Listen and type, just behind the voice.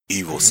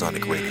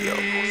Evosonic Radio.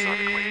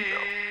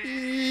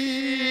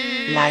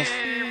 Live.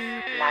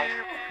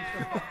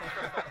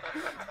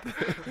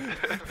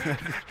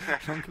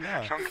 Schon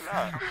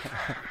klar.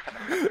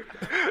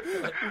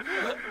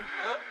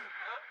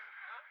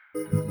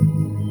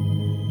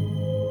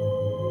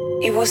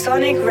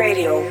 Evosonic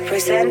Radio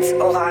presents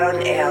Ohral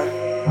on Air.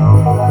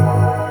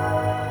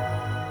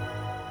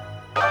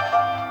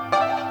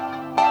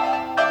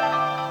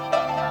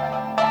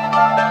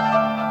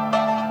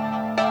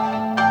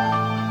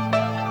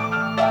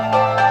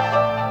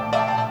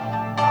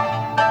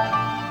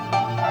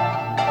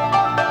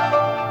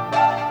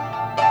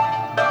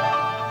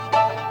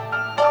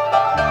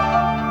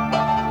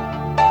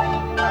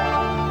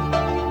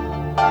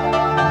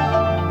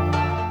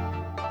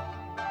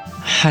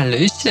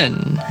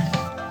 Hallöchen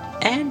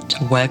and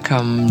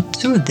welcome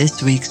to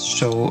this week's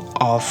show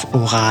of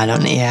Ohral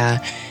on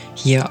Air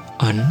here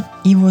on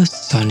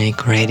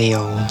Evosonic Radio.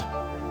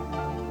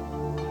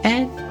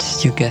 And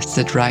you guessed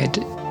it right,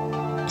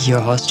 your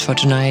host for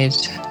tonight,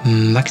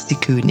 Maxi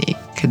König,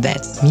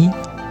 that's me,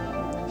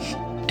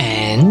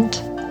 and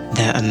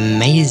the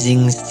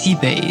amazing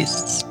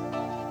Seebase.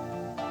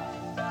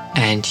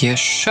 And you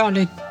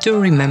surely do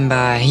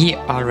remember he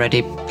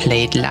already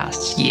played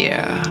last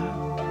year,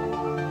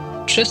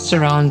 just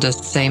around the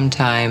same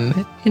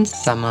time in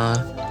summer.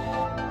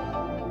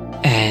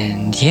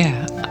 And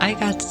yeah, I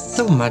got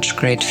so much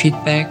great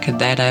feedback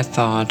that I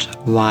thought,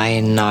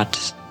 why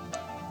not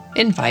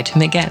invite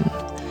him again?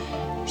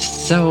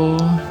 So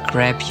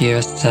grab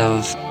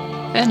yourself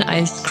an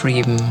ice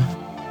cream,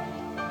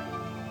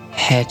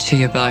 head to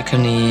your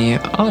balcony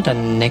or the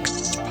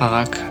next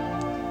park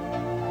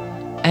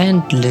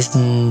and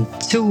listen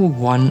to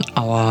 1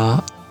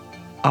 hour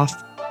of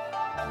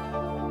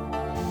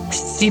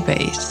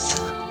Seebase.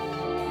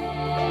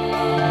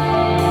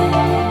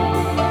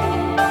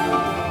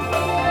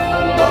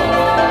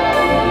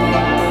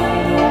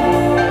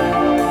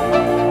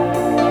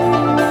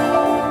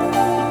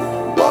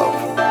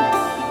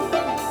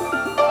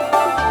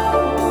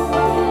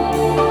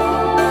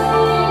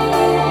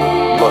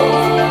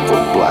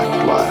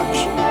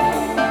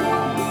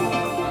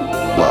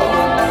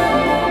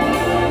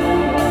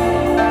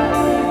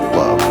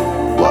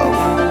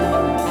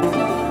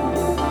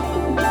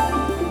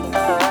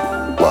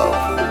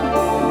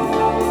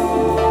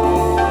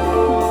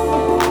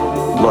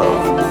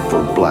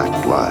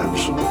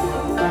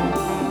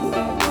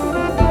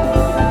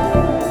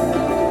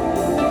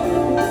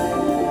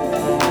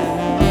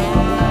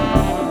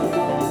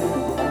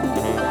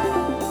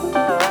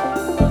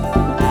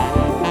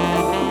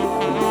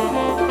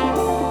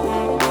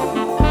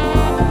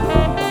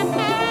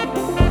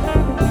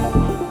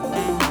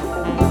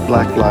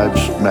 Black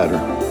Lives Matter.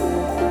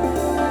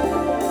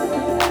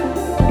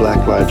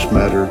 Black Lives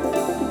Matter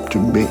to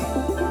me.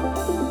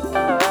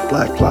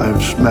 Black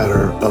Lives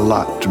Matter a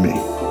lot to me.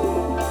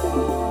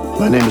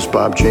 My name is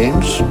Bob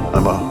James.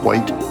 I'm a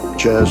white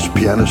jazz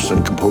pianist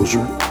and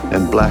composer,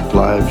 and Black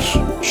Lives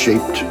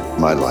shaped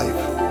my life.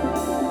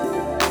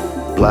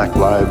 Black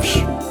Lives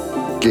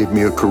gave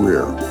me a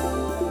career.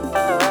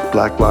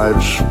 Black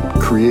Lives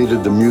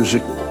created the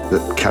music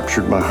that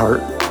captured my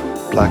heart.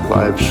 Black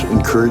Lives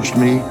encouraged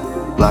me.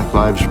 Black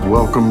Lives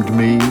welcomed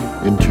me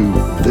into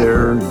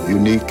their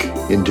unique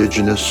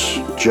indigenous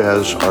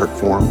jazz art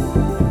form.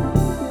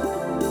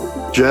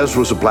 Jazz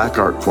was a black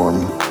art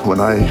form when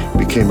I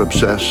became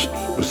obsessed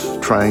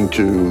with trying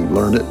to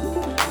learn it,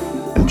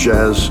 and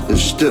jazz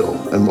is still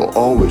and will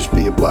always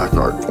be a black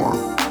art form.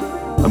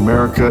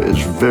 America is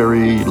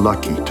very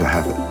lucky to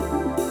have it.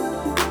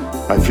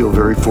 I feel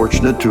very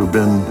fortunate to have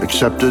been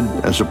accepted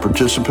as a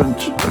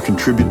participant, a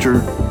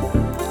contributor.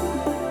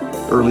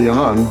 Early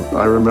on,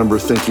 I remember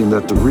thinking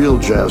that the real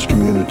jazz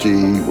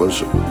community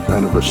was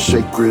kind of a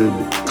sacred,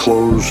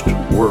 closed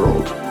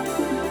world.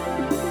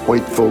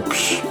 White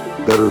folks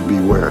better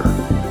beware.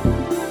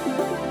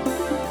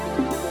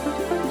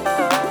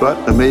 But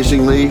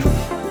amazingly,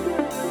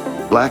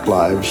 Black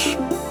lives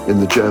in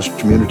the jazz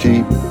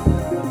community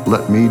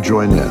let me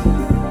join in.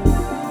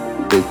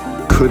 They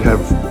could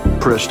have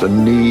pressed a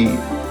knee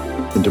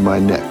into my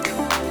neck,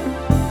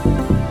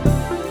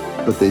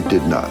 but they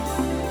did not.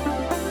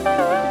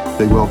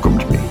 They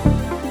welcomed me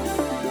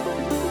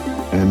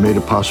and made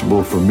it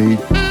possible for me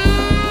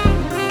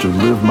to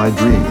live my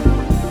dream.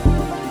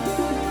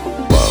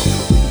 Love.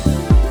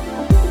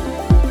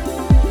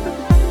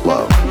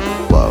 Love.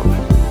 Love.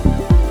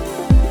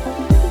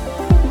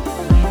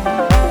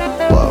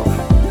 Love.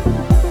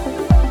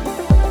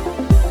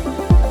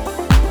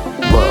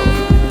 Love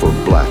for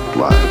Black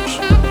lives.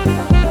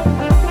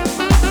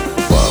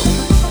 Love.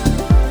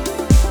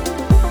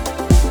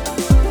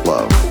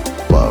 Love.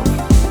 Love.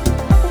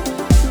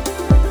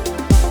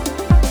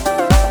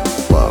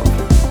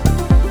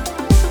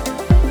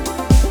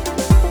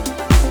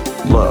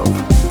 Love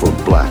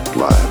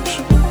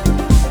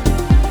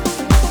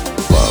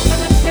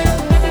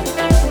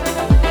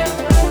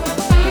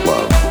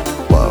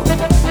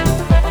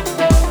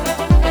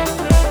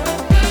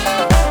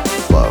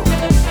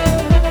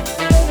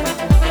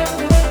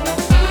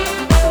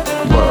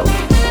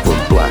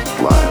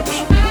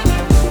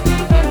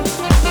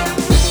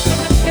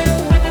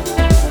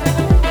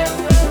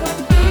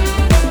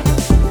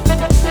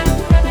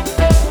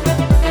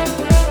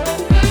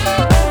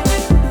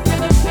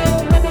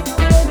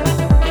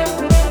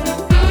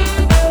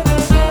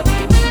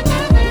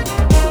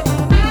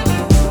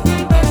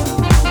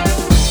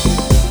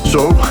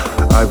So,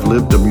 I've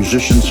lived a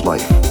musician's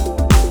life,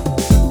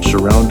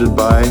 surrounded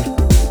by,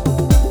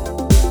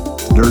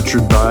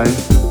 nurtured by,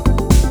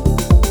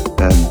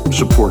 and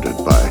supported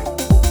by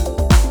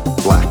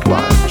Black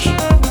lives.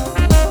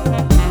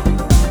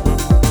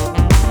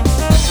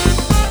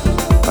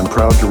 I'm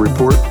proud to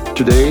report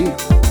today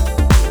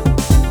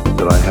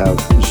that I have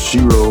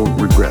zero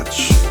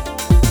regrets,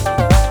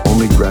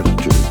 only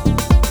gratitude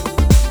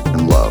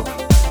and love.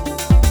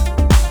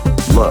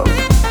 Love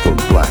for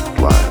Black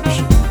lives.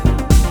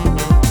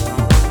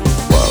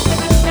 Love.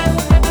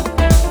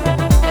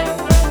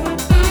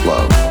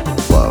 Love.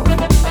 Love.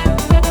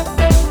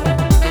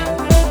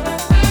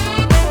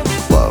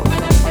 Love.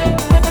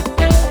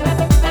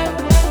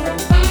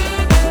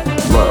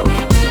 Love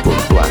for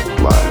Black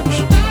lives.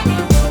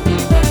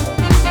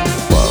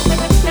 Love.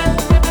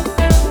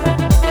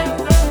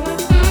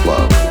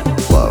 Love.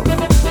 Love.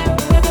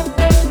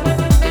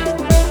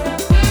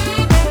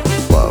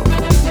 Love.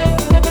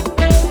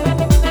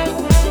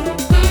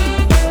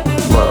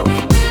 Love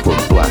for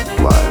Black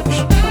lives.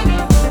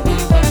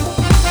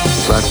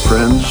 Black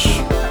friends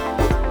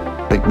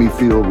make me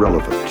feel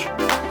relevant.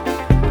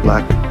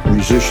 Black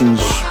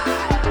musicians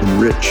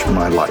enrich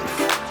my life.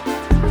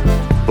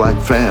 Black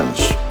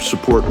fans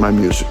support my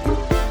music.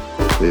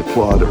 They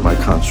applaud at my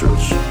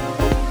concerts.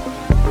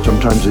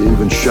 Sometimes they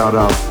even shout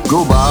out,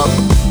 "Go Bob,"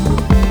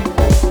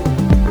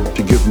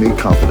 to give me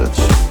confidence.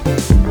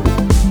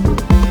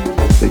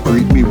 They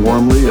greet me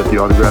warmly at the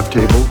autograph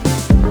table,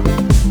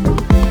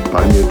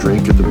 buy me a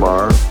drink at the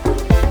bar,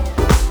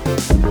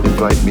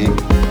 invite me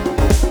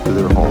to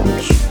their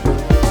homes.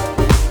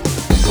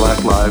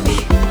 Black lives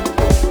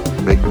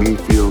make me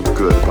feel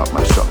good about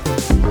myself.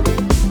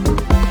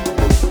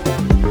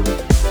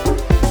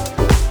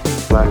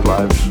 Black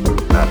lives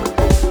matter.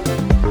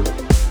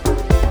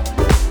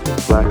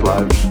 Black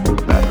lives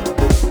matter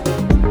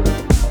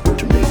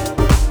to me.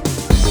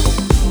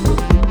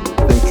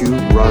 Thank you,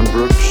 Ron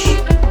Brooks.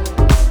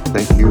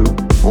 Thank you,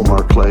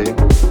 Omar Clay.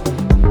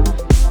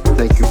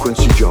 Thank you,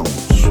 Quincy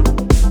Jones.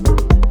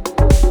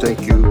 Thank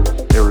you,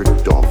 Eric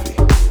Dolphy.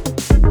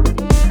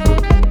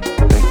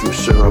 Thank you,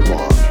 Sarah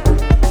Bond.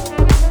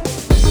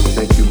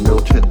 Thank you,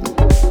 Milt Hinton.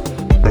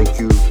 Thank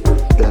you,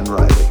 Ben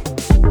Riley.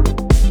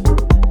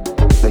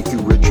 Thank you,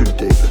 Richard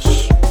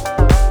Davis.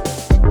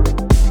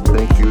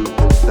 Thank you,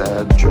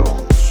 Thad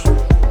Jones.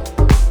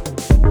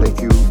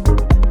 Thank you,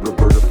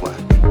 Roberta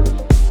Flack.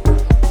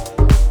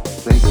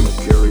 Thank you,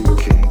 Gary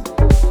King.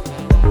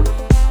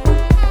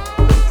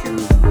 Thank you,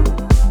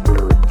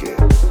 Eric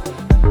Gale.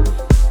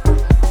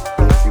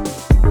 Thank you,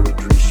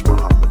 Idris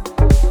Muhammad.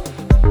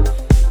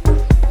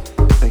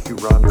 Thank you,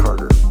 Ron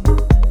Carter.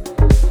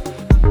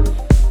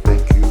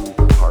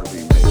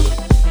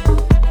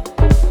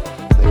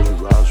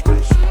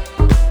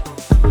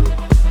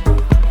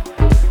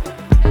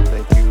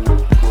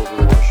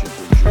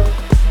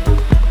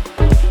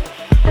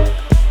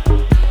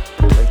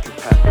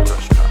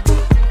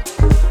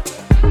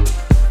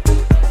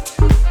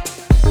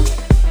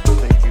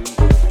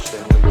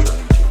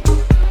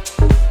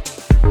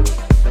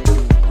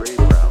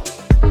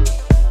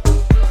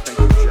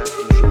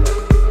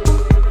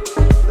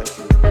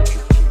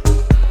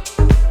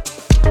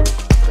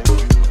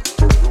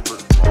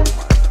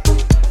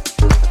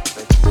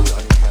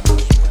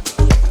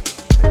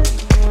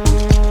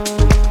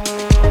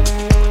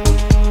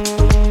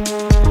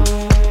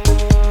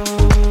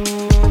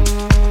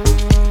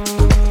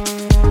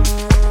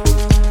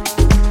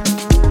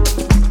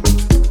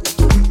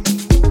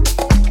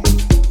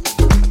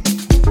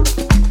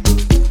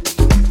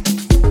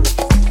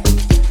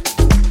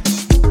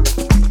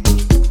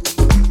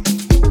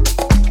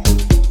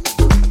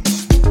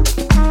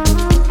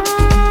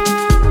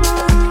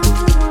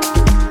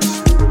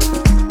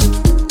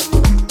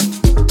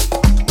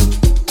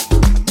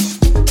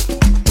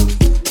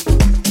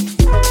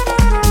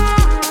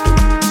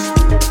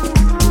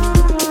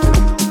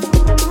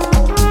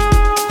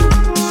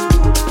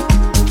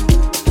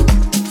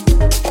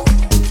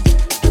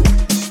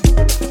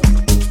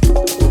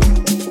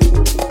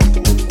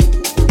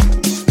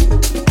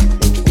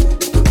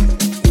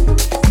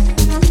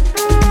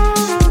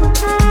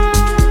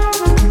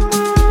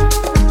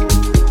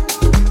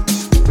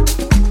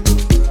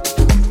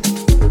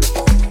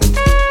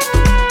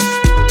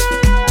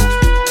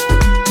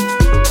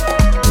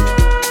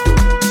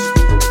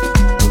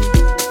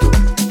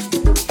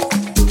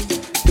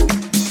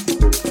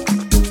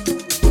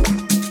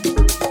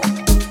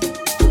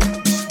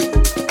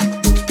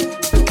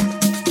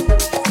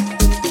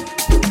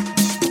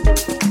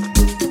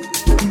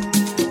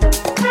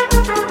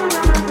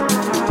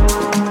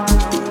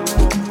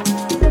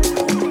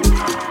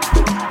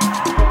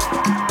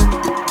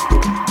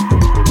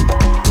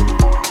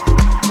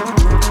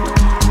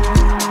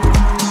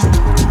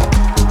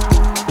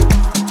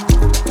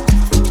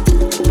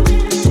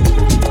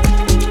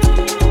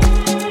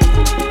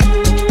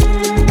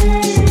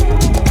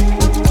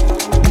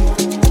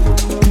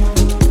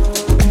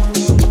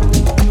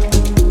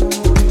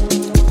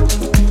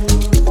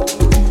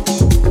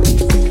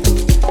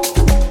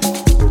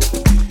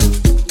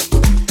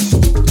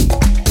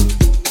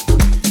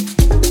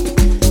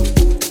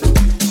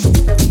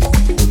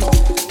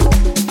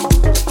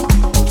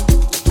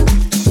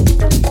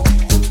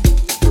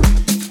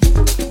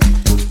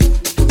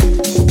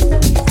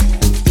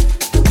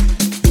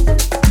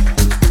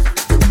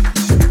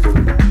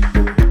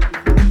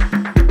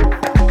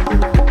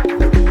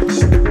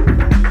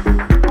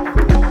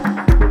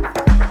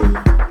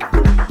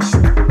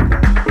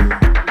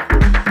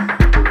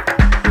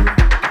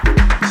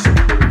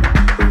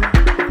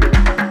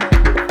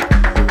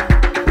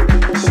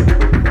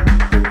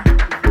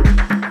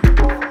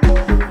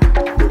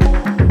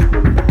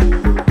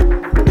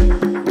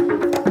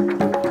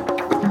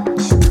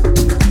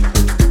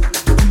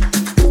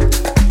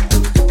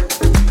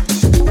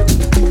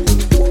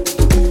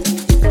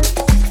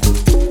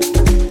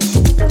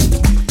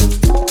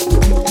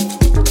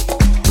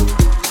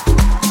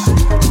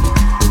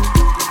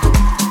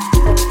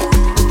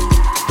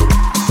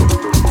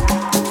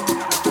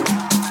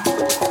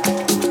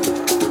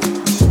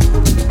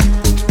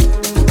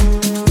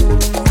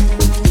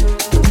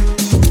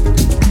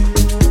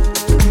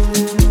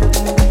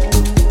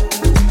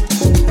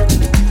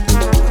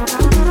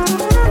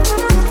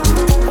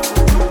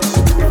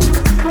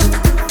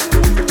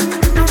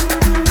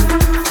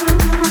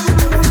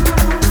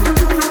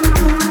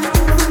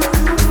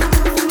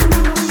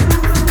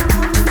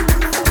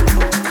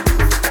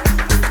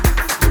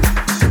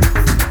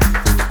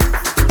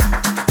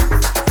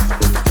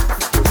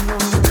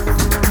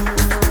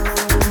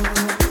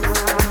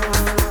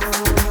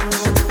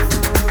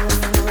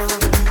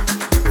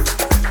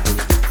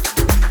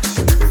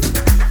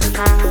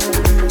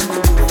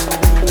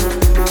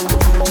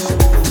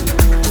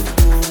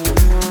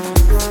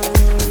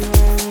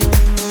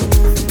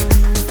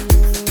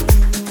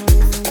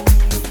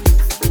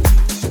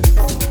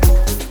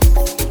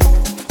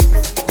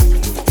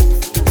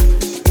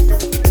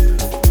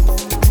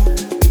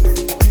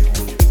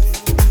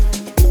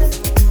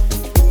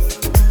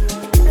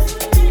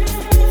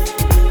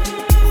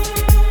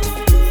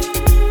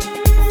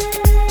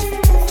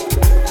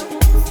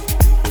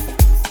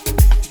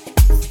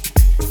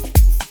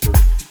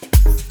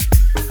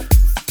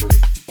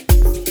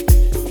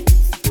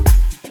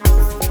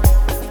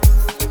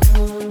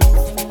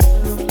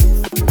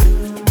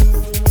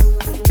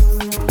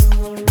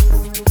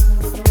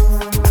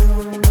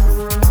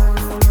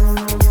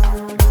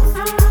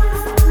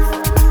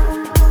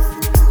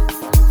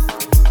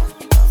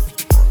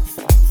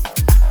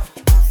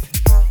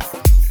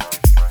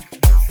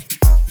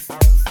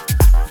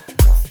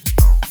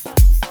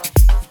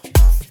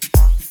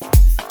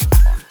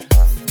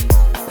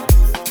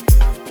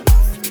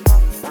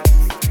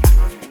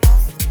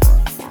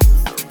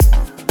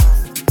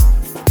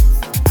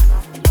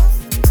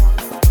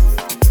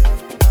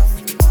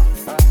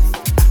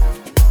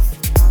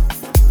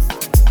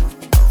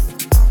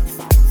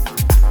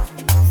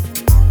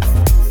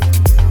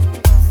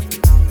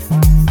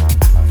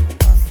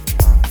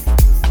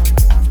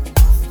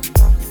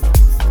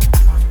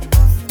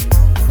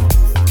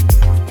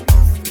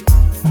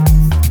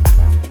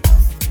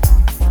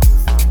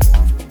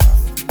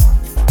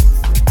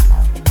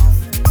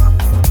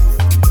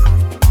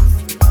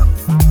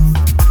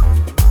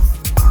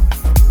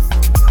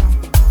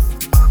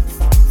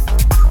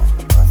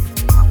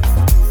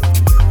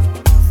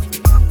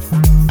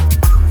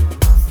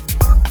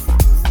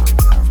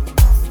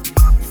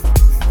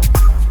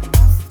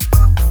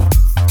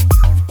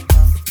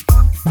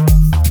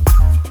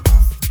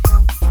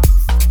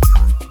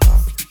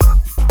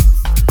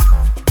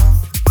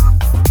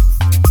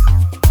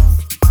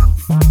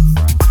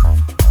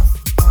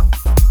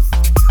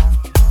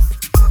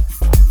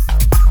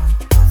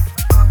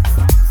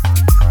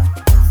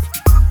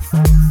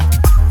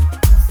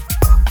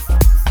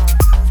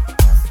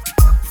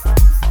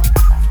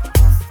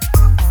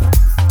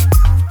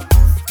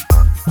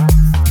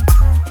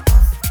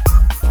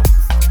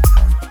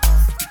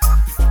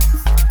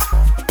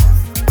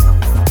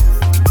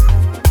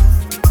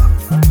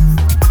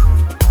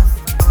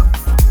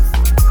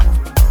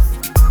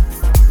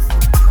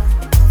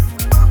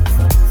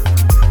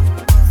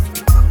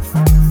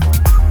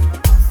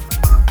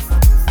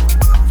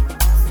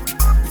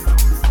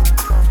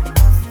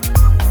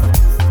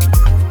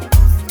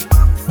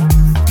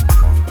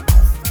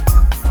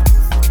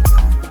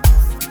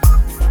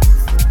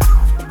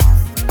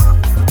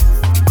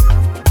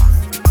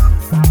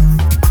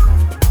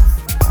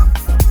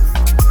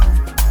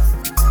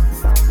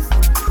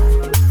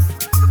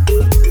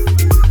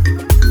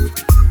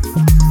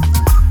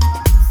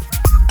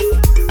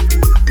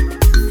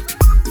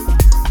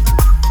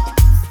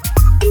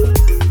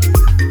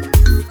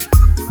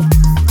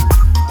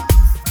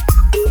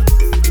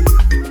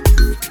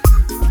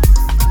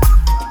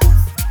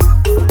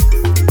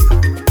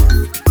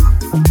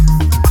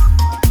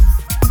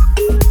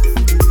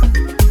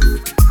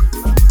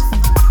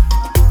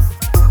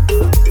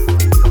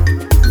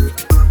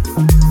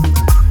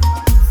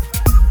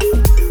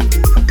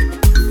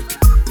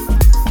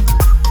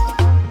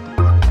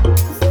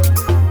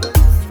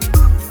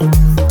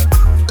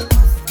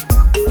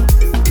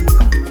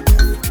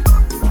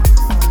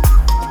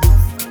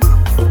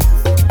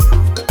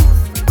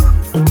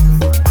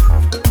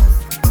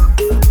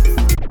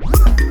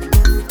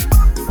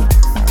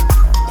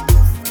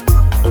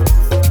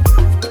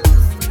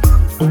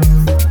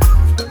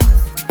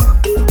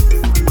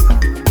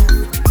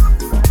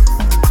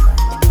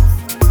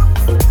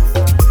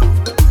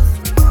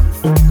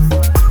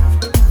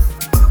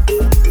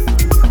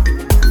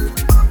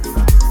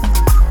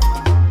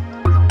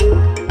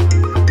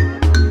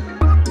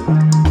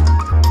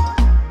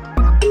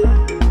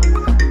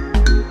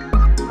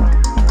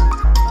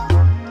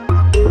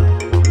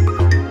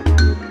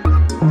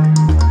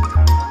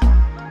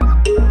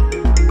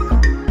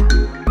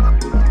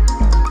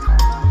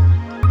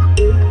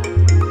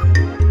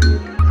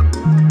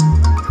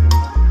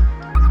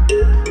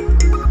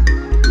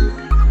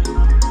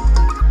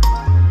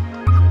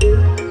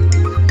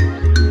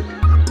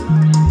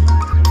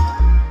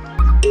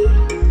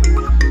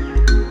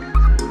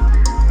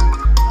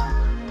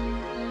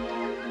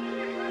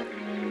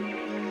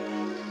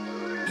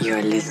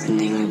 are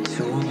listening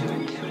to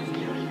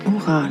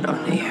Ohral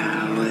on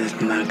Air with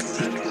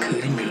Maxi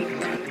König.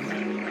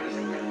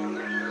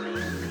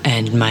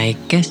 And my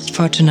guest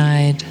for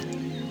tonight,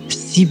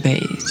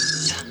 Seebase.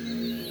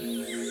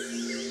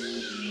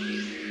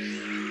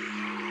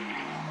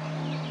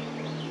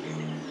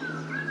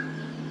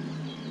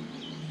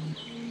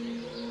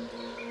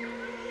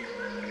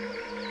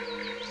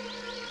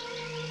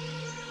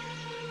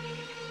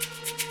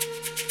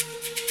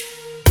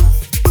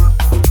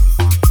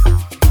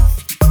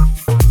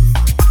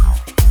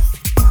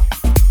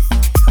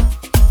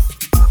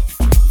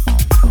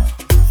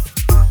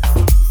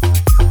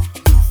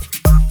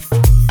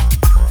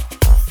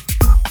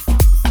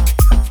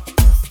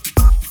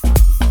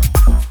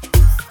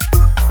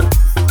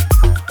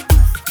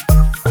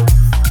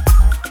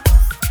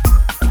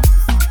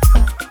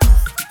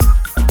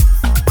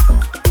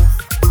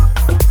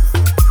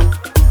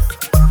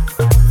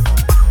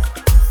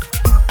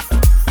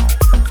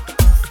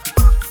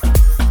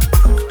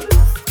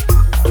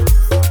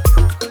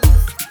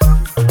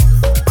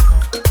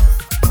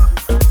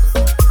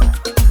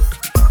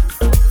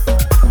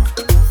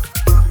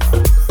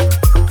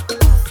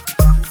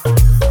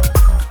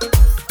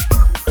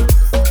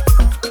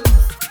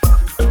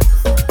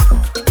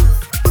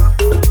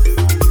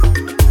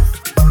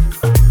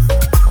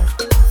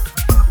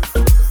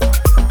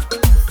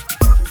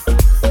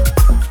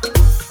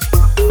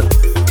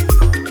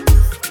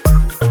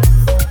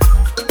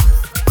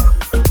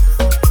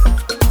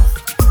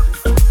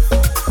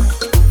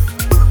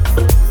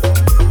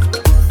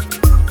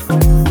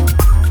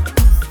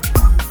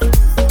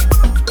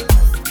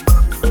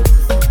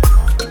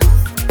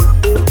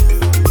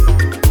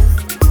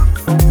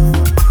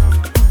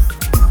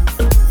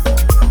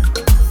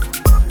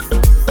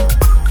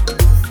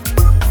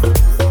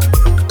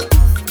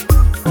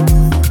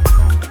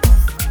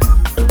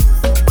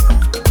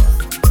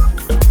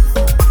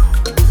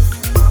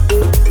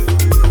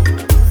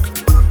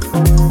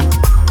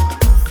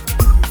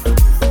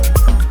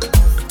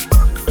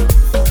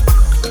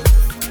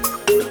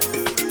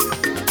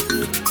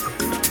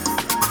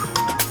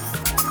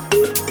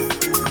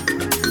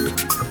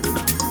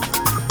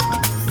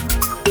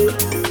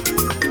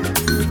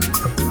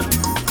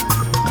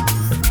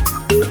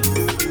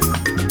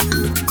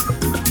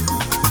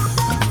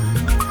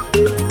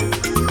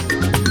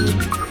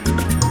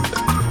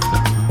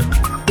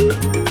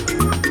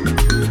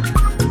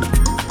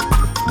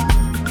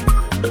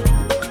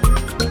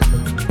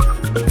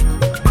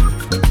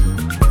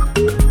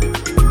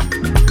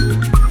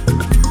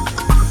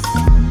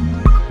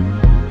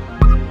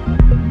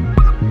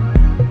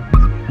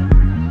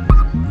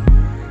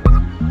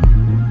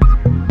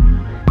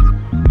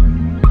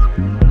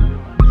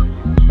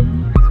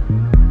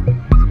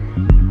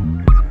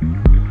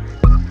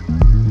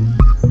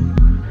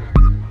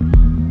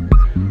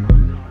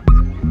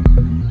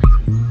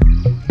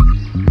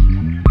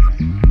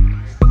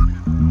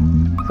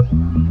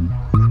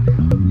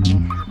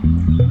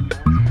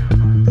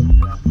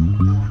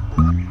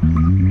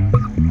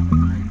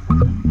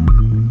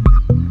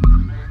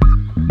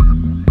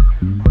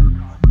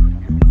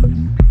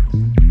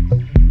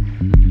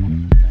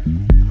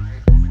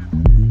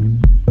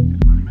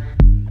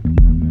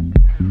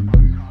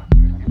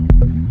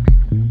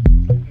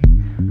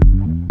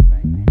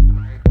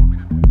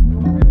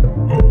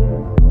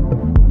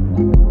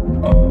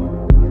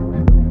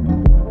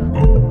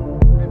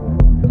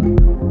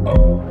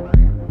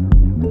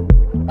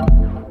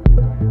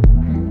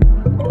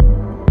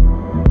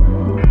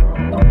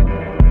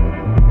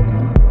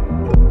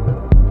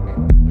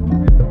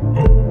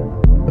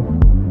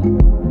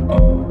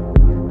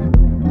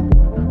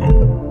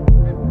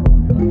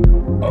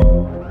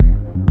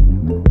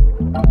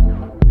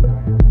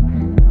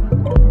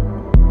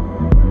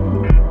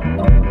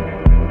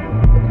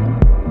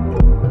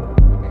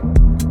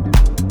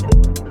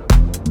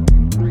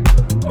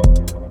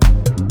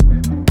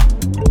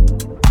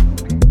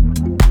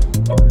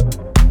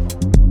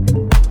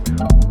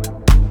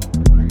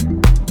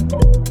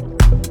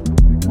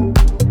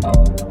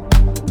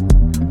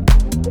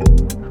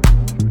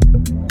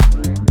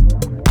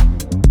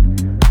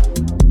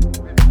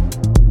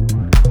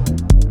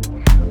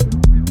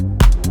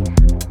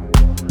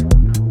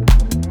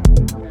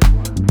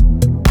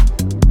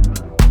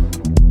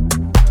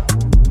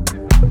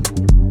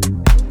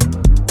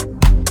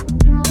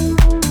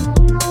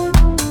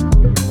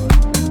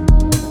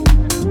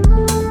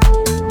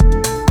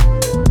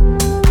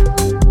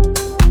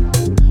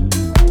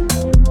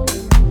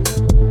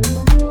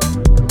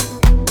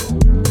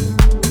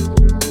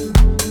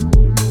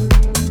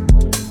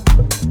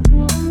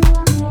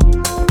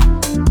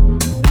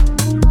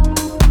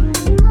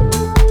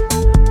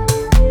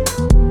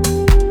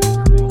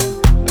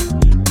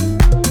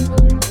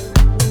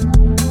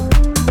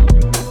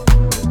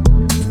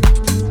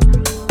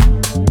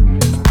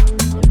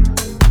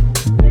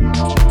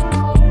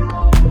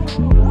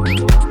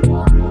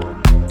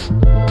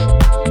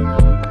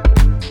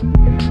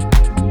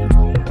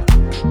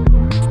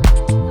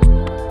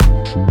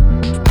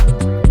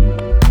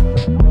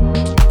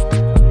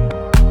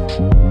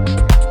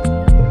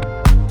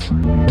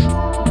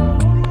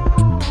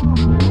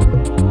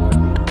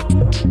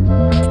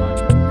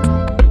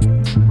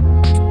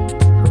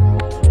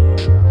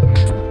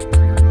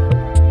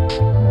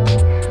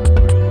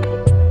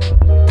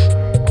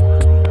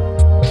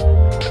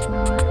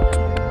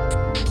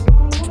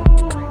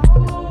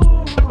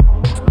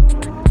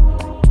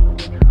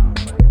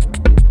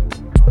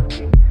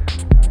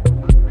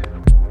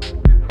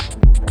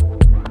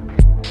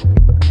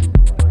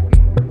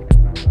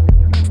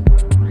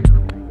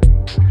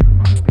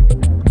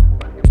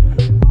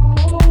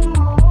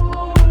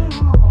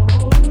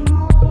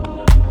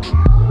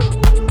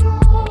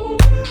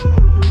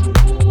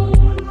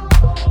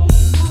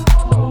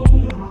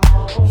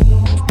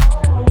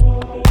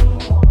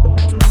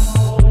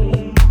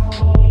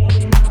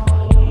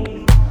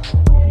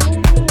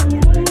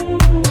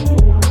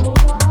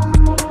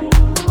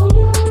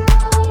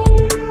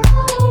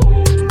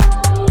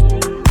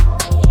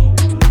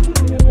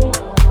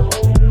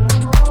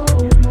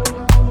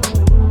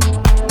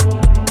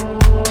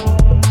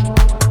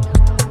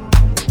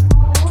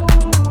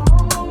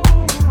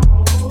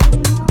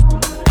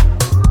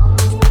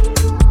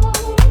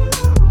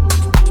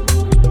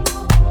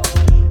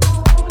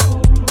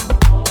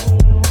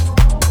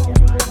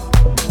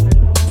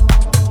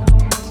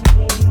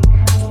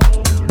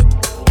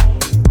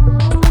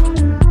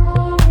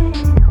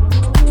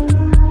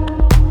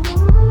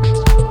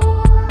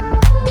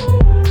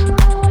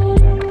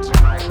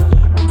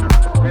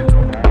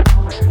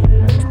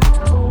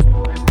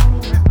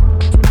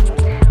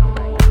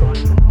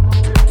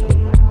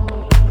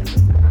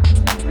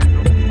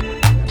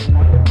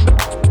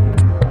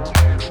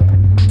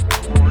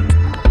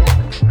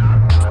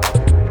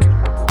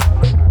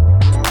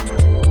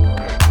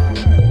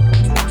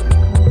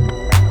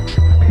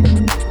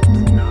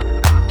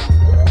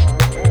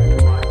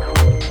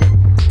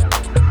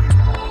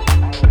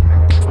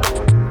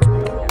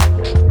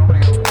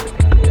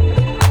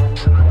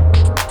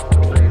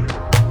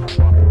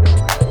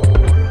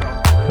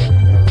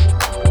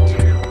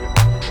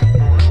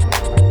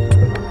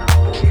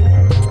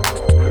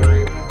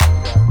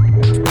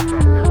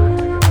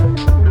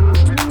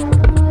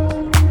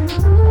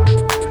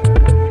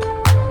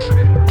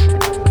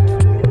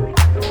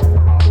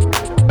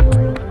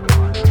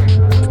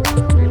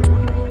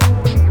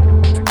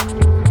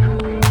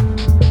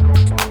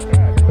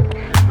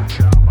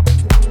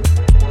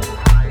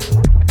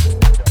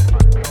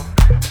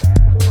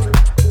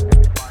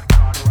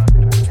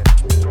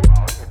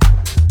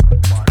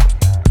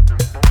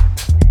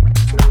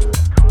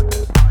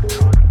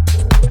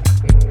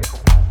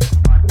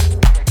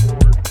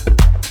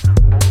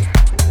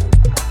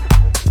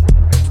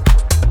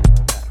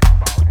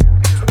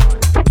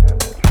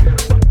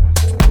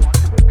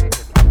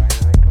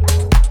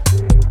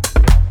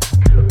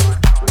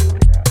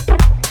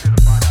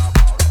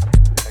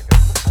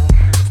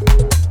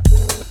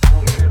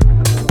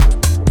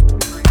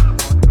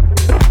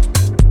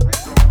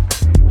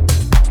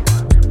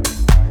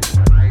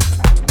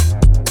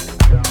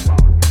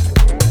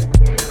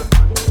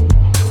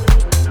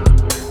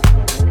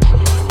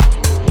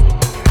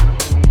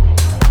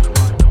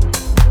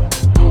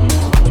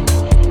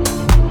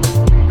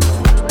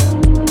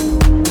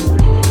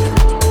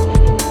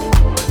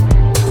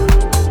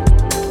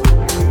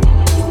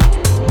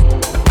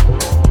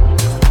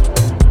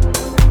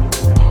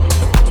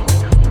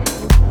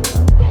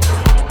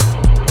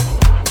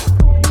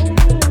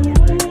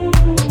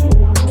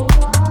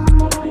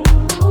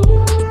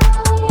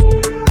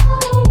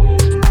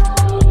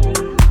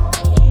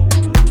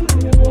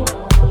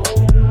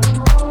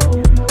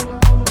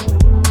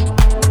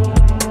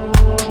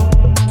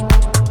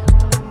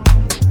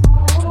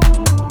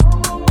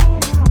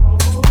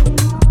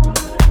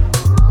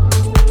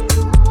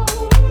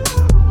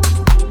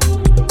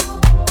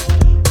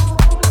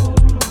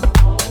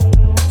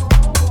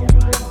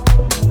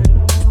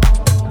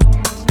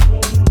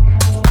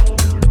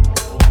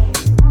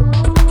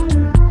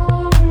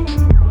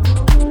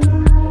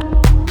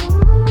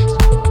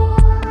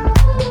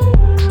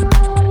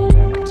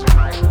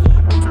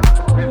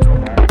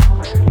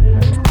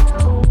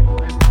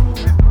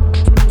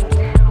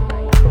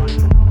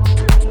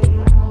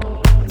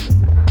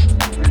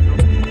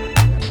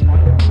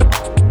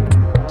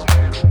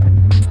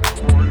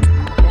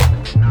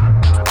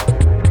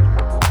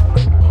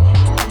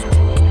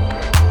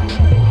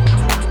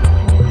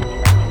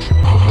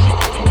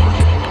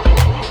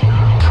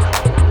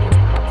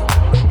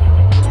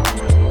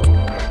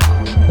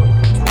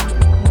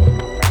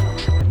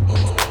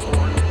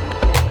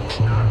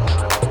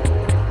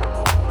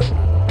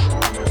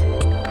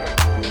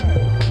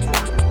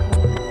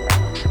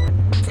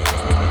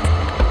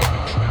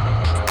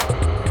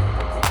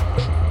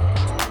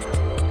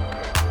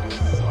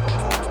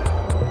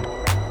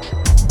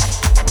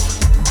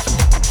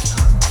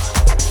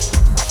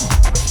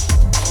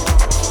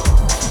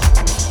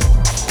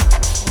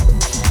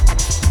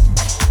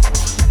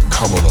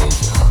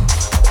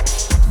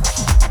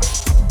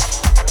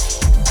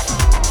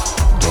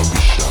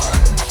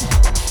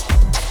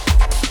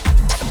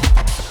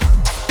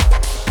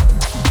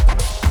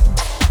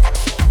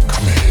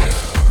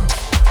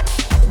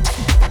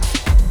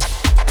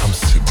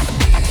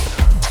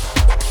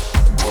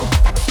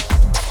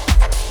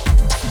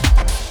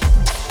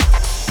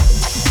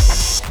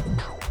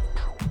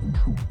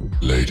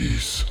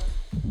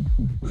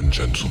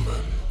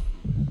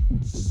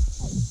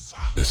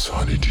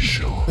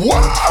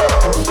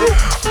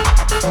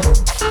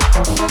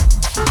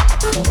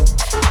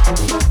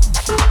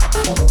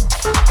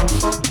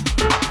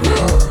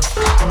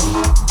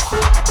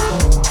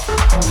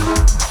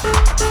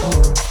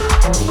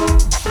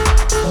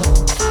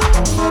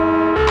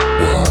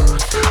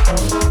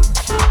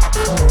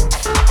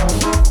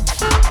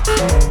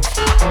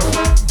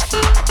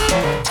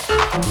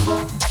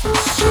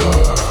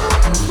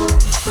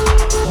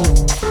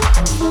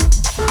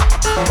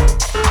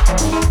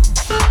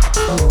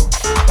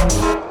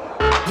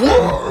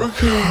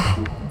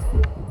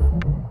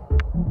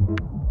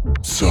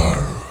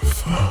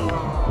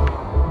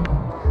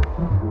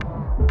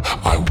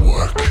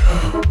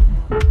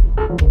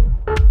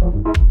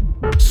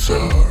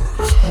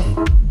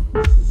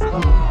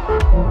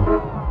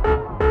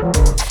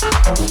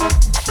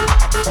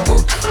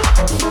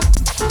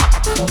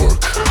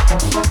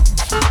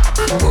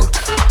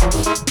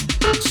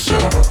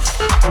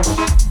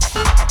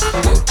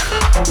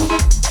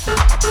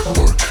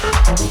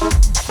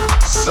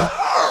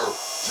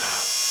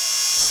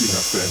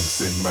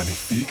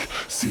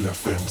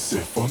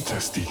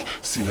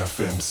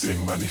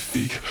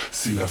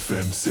 Si la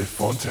femme c'est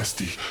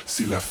fantastique,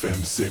 si la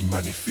femme c'est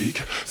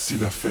magnifique, si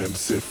la femme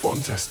c'est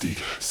fantastique,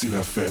 si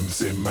la femme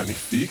c'est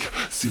magnifique,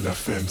 si la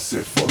femme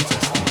c'est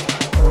fantastique.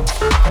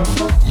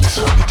 Mes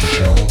amis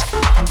Dijon,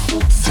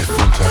 c'est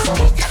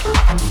fantastique.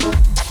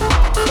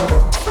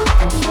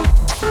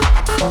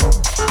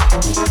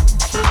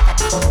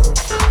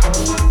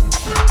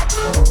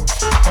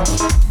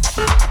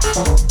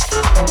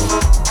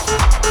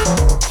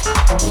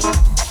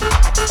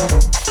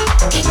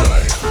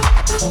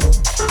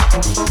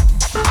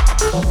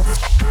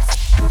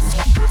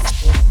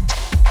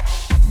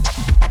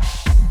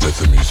 Let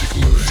the music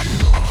move you.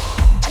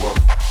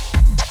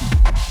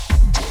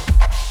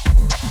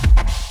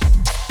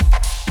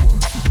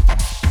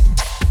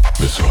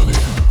 Miss Honey.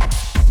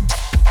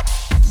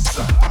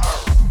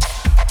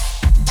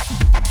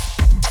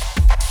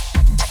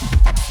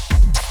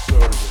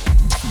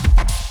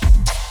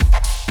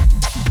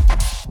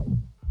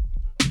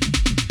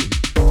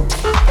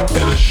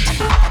 Energy.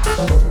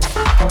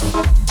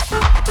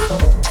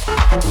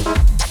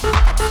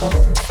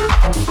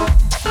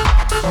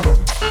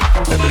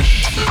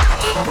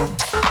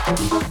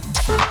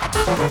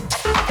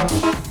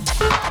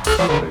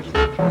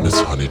 Miss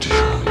Honey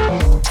Dijon.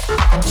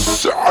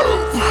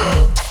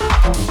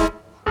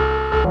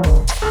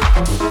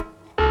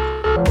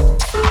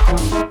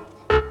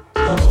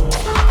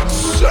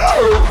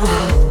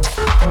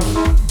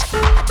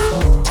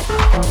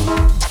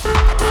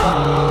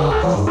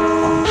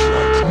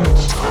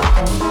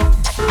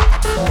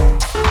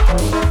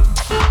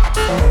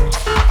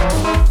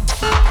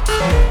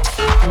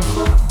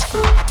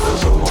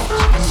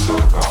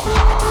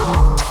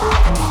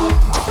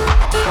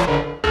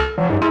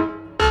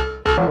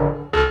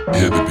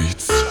 Hear the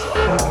beats,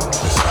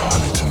 Miss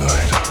Honey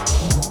tonight.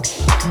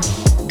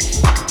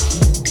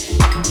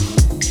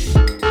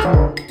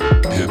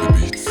 Hear the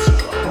beats,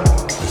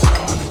 Miss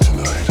Honey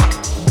tonight.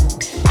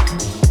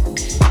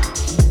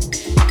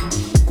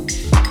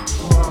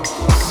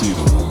 See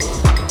the woman,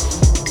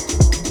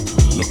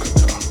 look at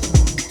her.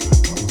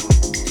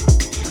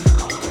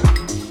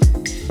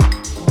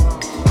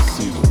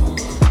 See the woman, look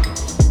at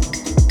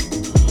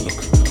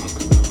her.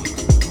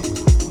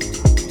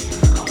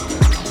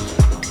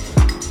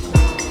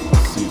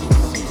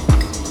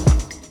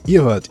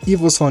 Ihr hört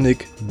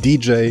Evosonic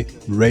DJ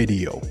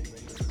Radio.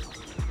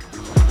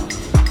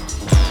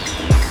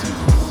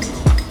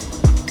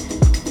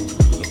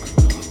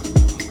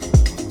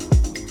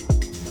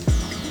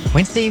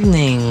 Wednesday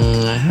evening,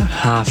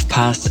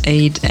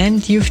 8:30,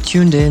 and you've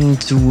tuned in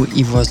to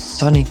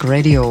Evosonic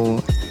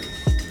Radio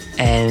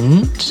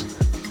and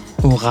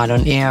Ohral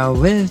on Air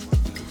with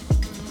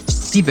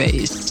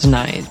Seebase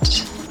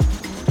tonight.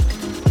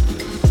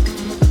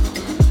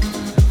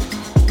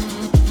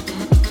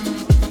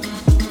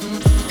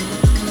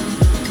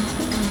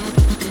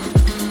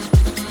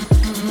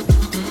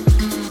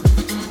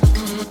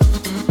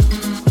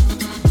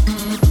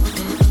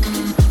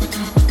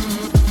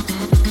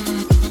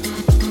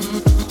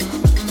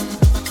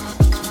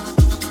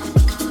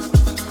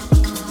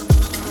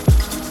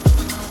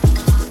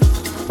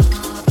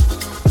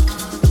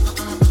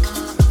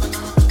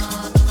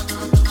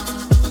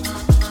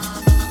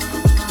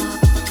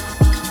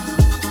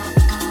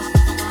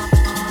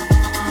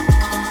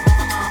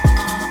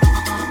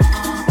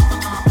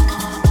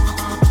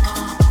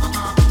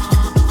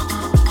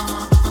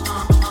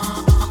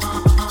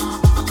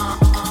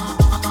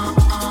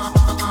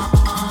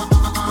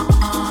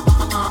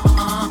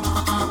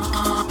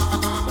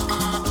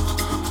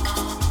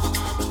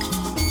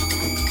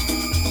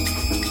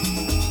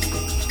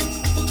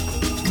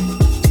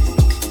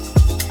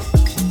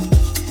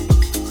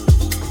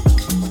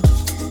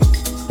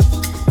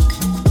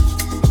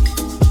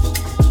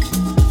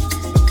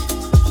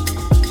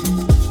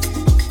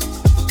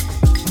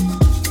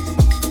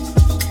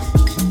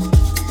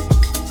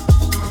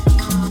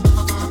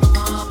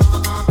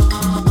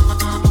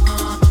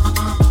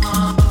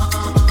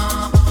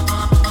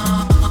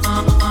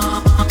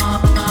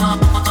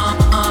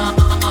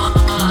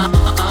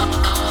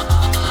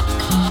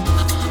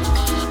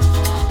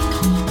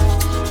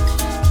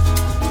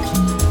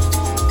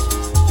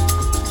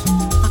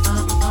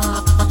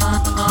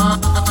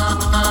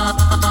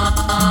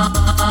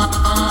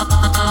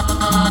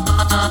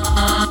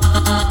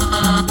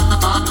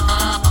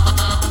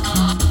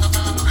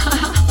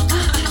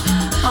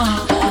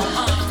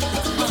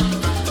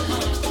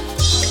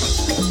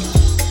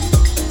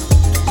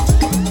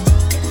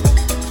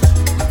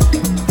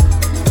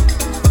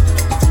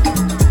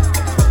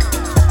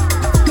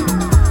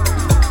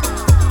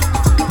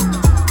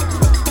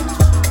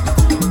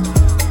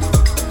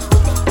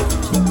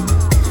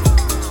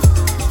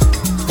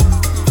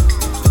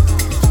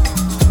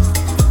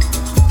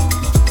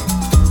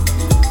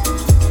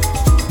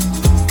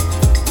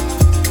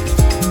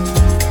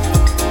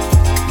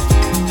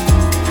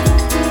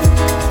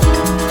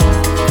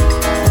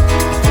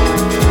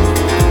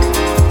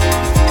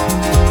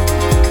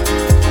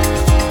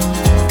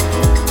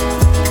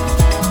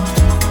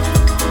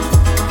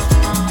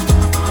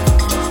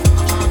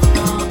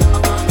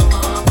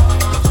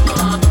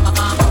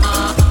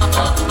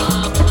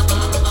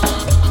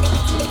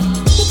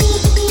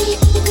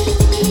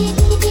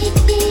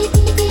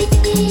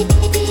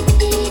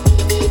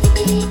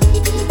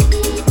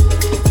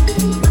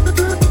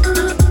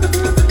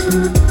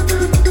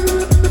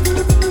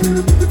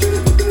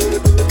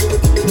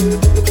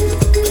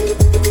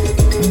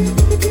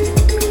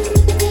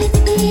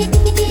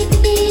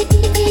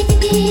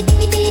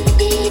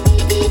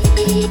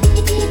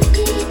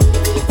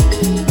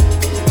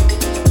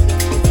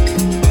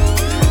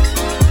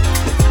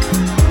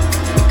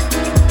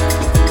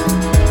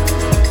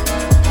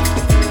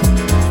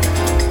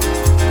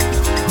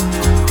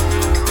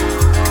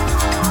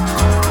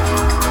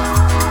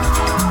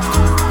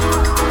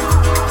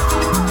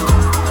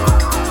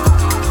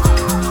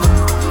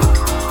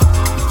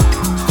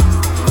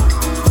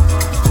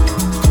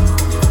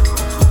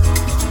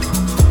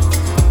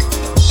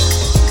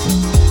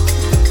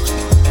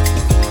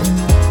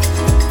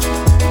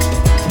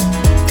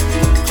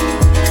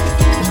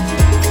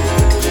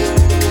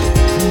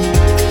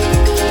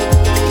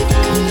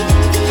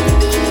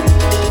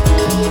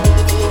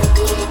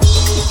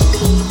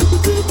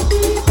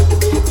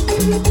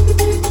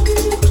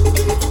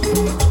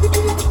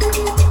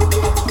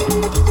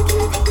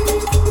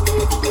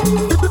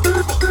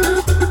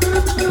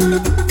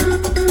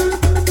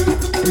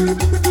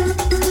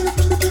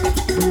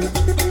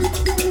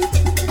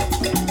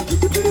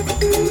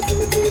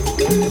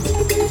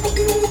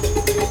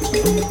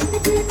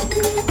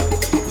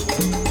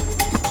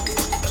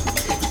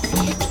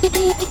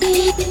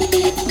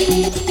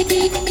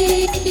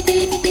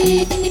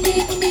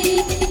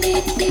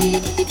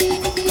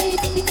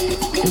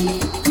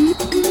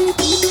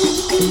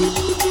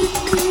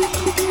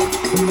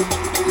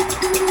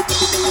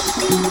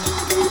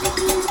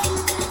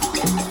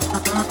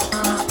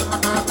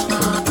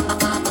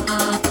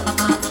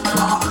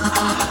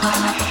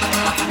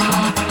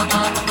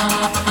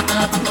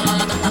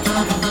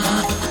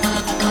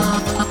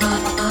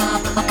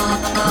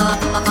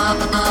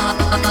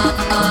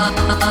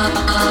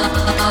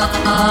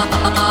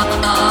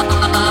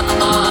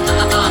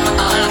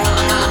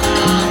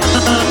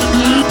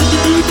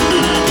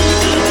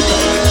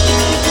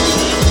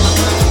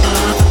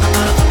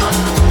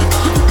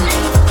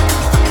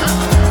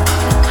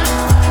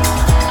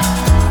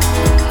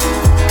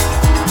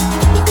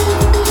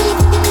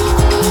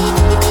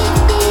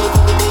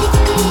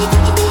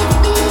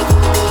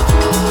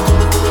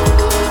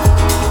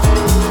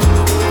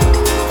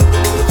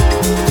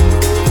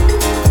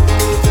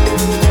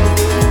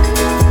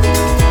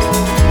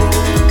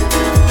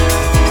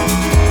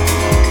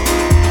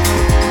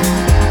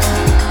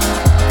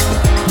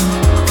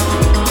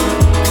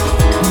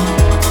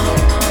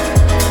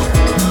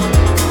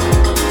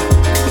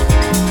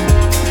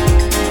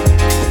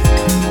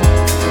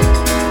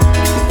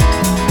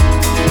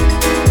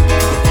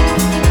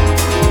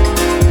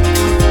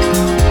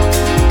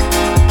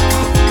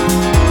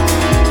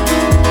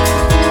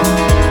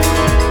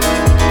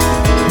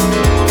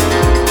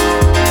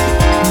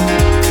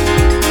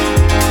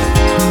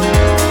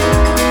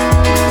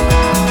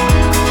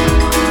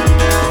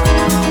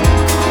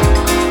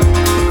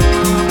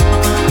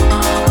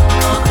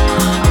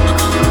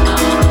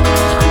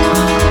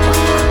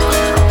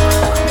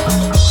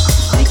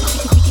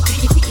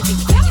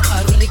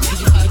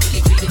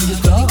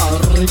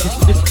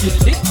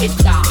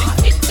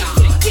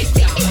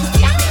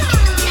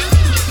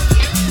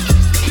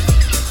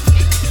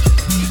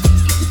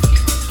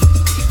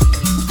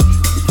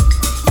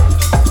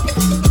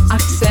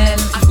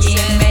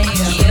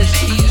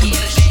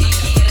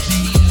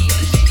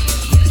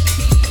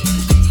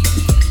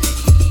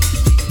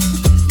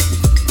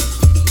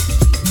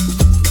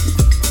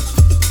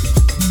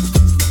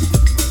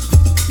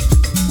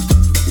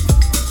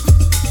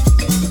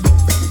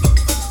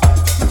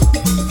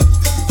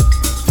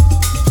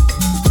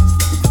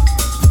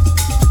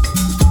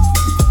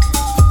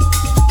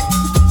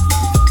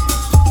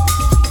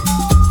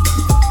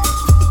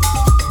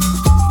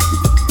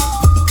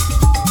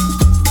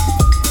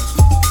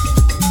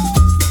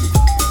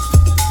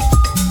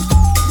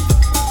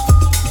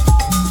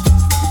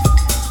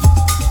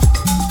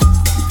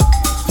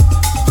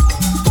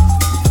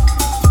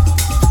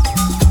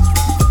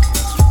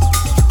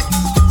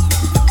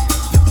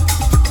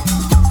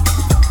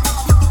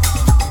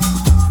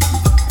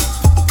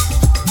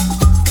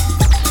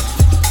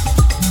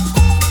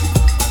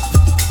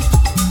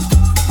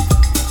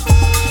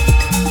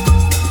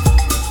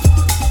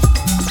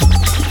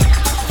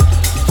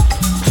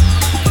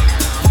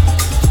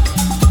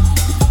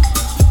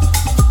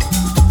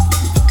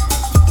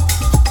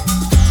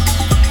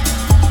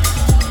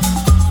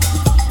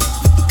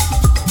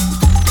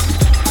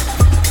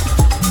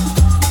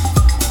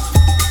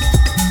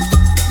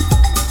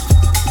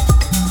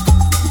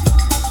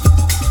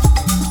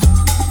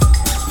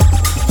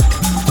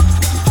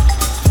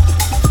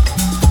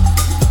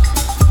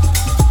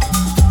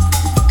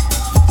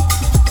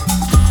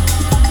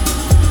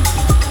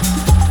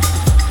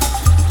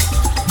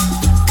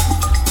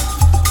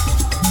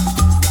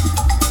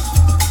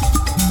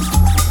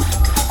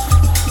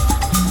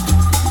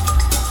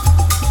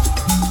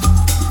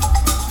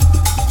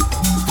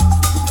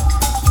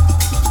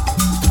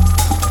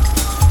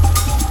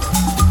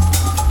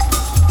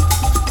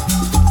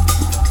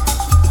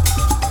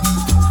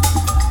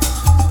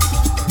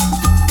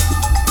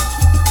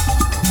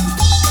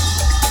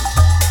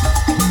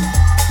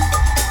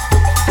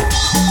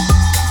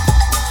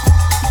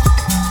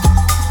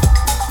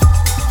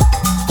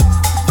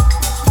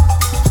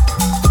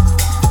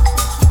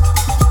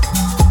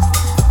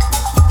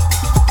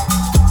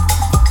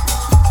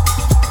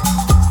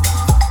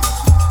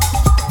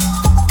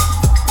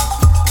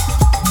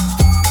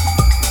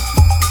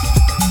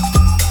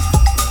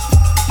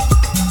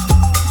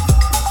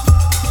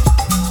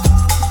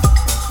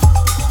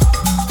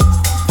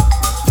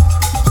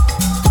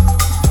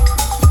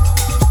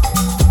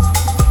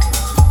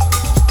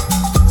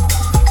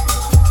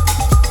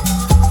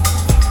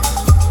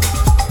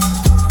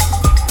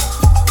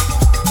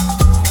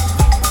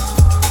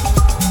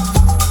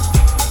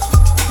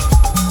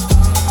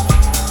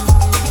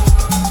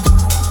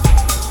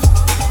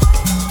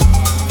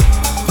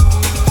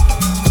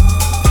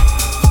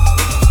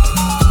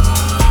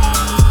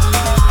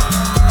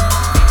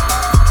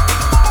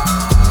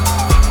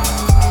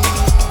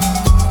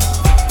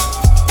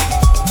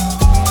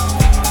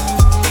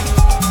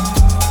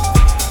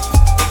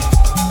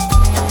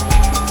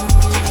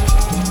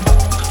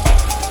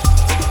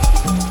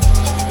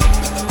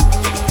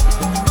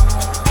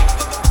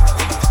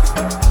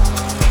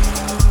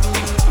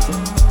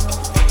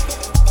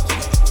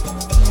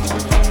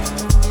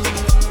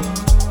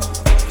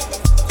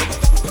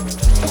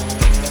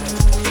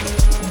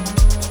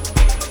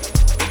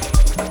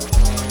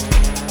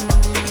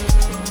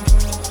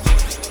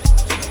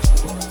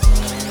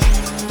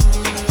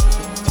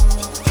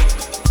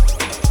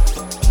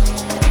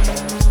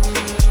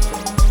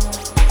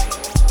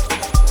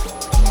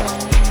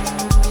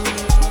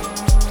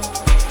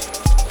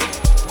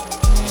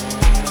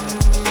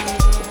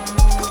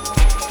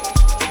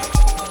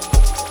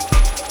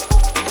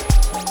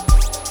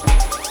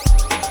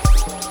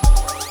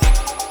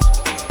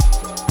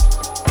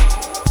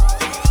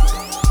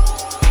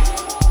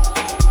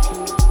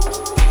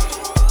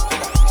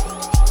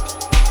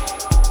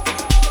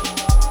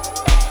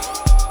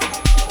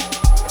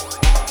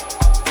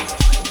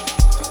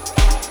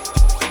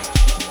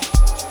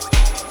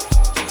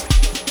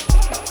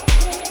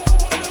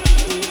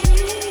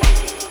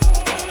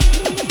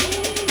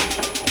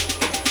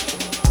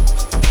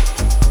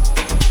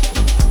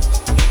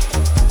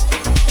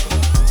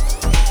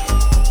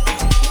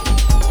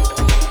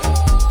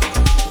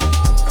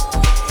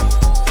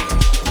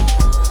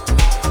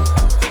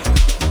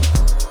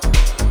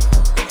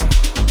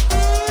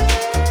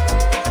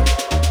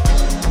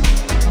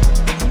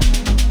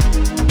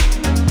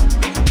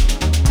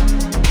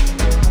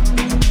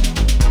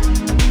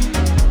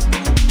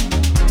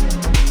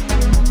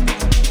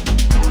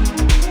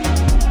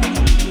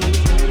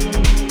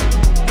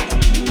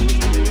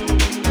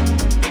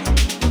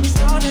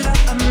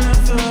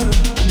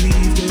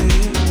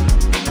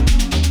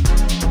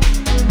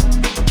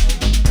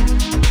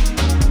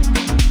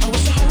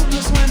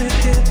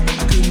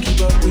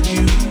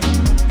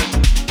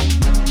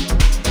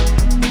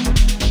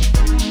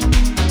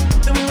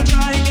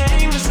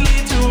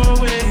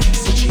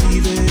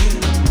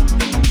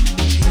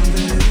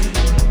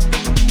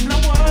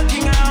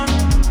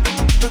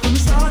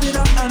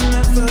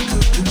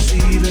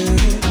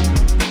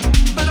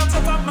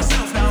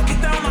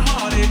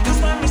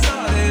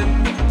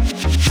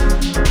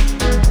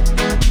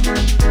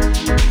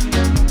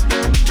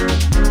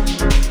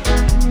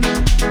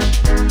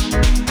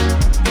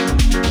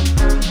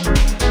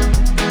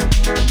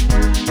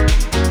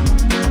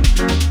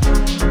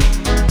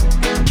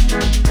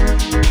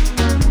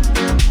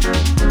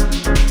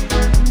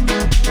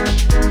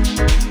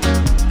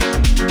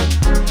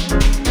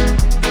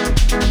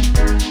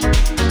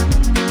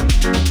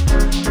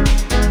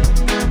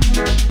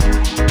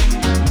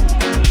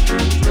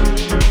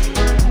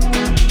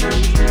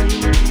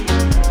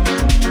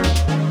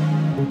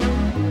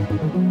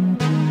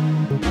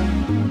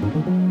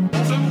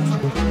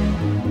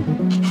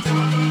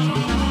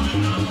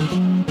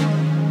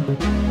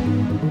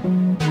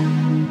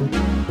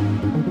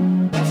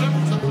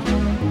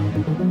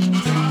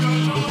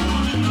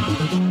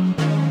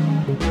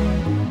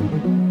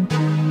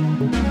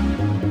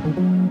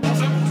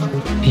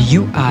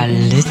 You are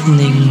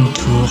listening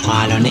to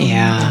Ohral on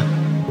Air,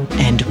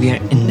 and we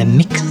are in the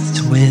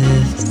mix with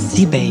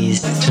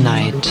Seebase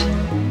tonight.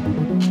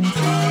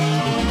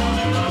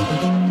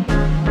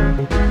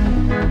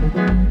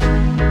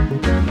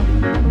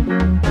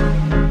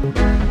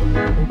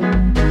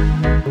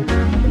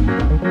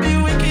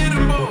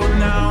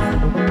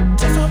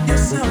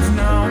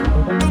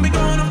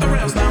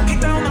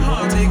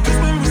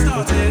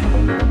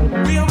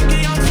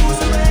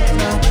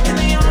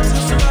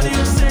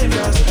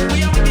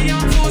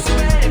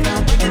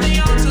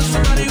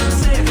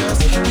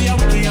 We are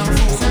wicked young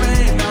fools, so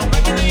wave now.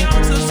 Back in the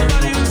arms of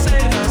somebody who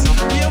saved us.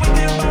 We are wicked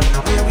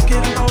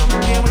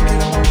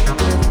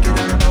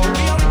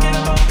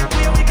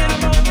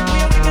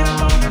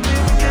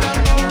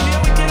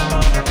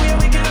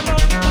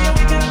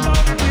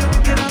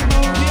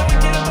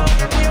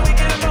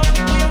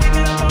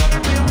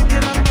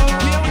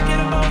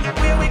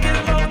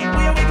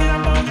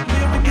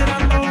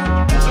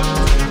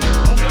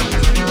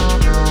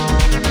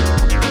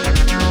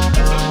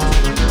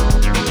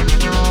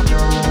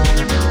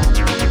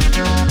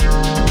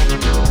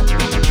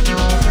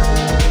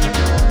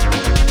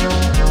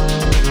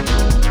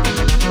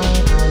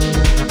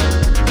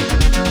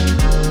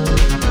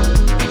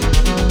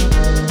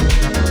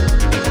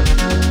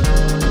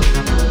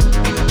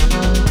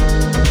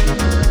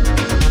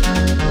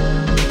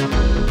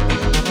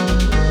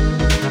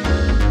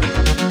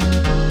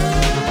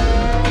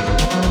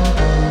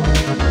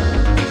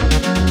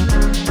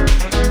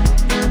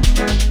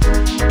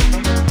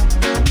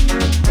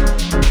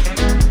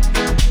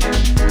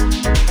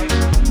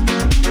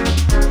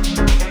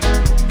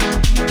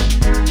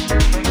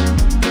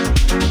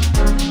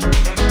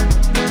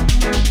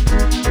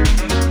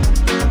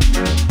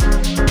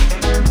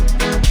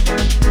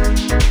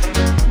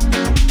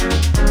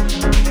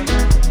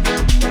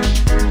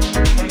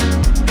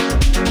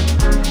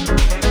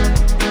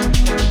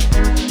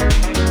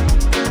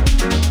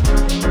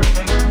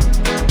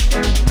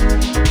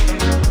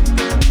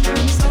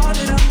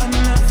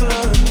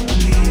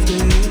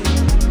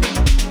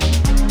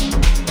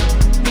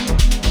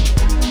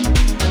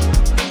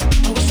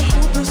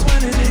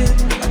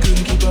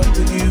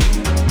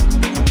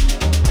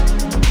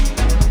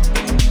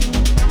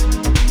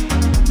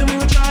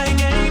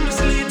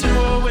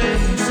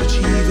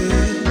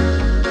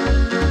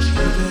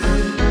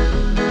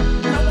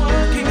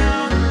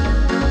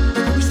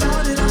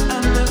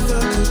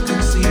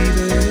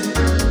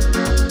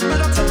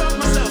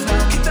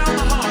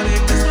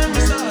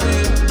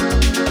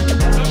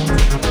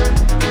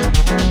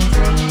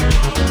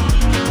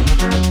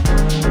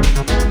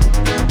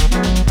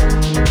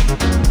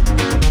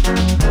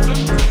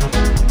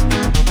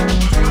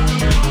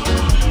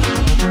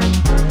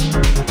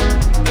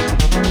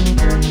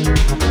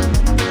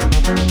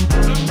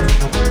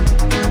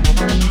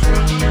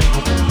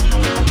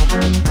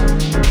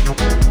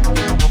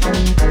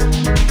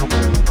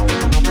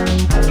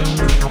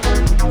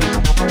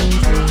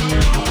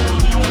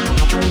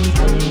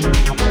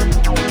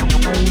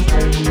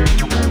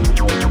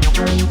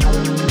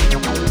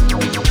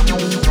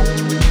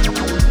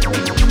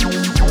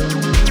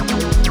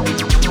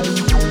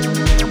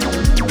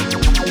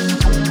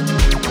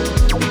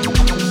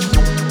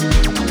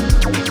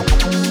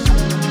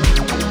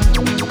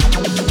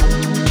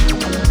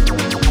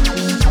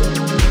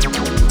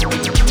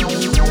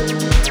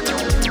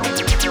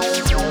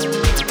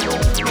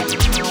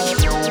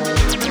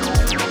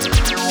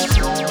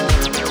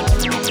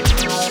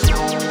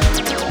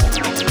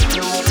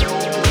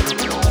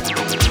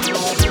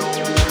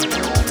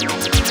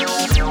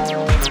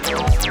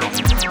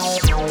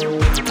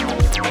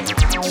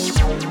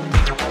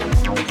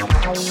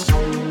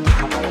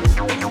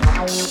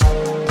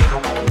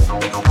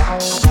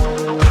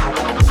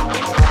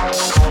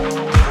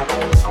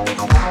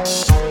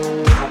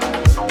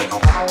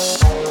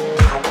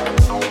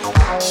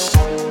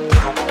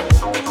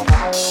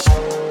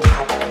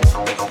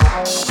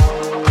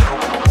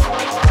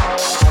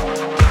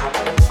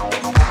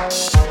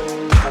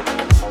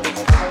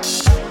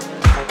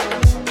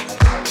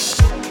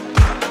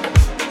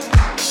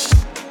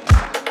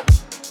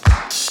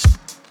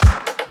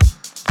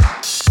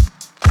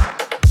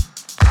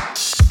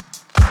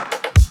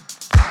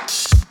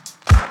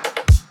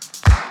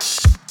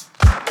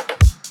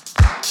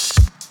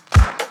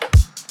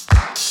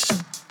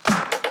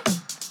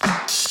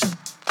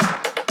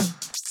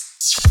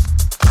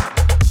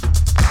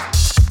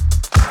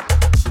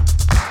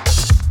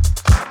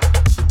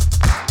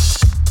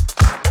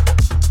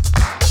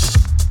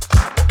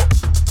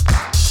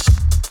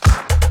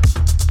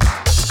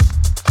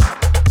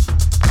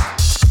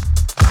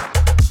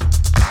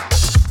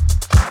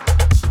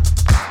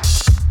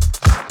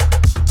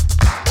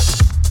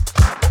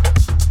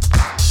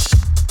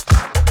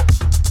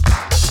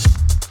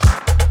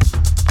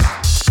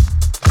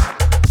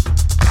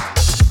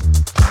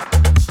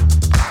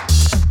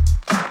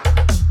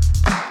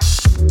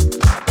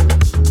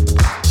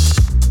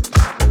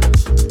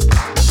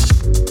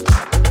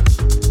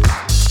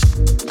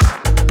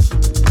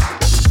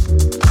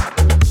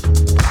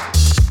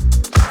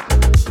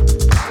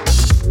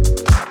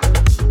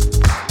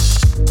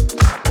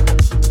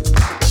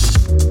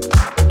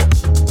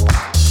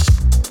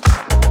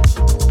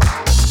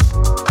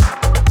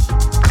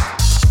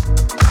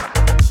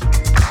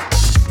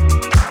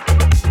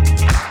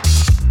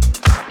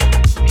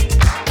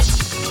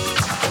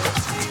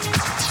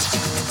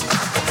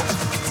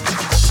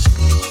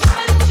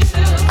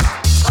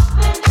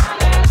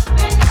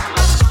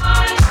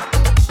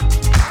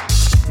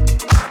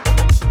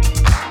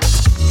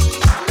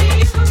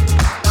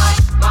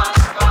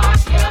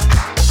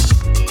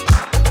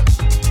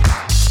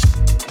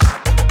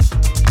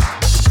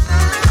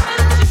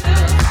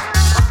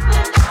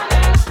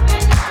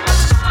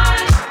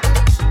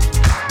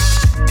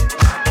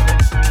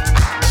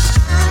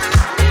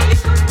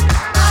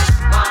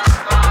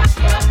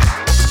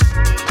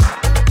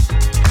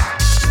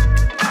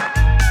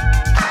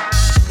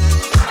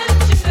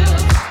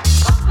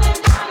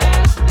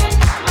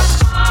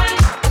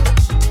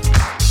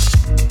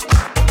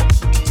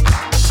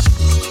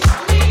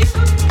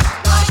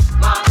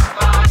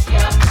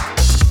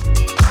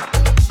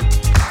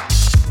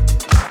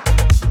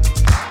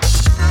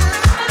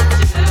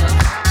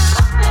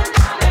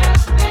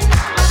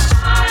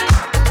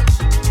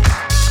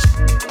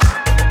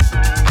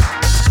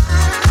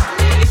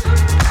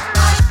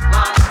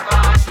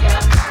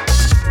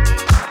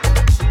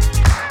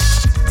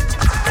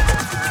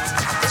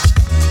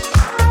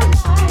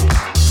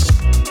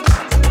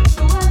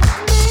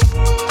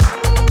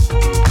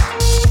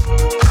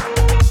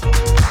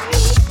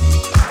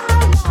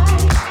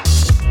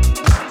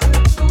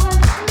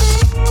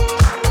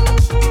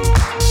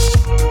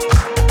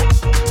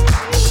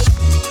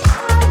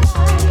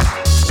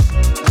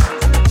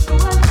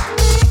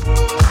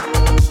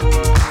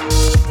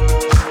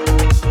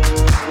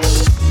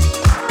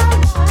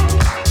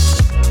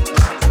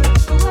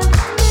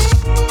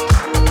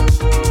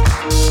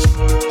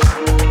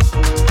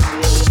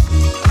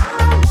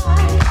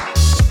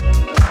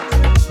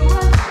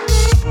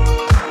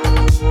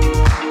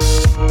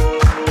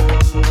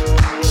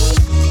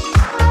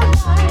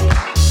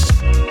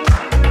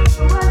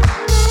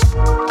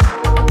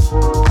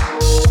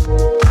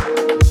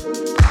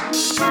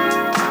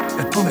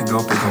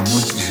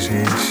monte de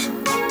gente.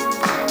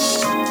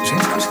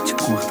 Gente que a gente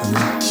curta,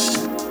 né?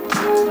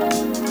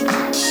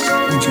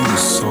 Um dia de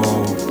sol,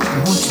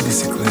 um monte de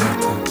bicicleta.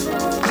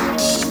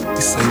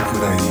 E sair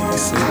por aí,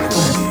 sair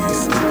por aí,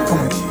 sair por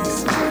aí.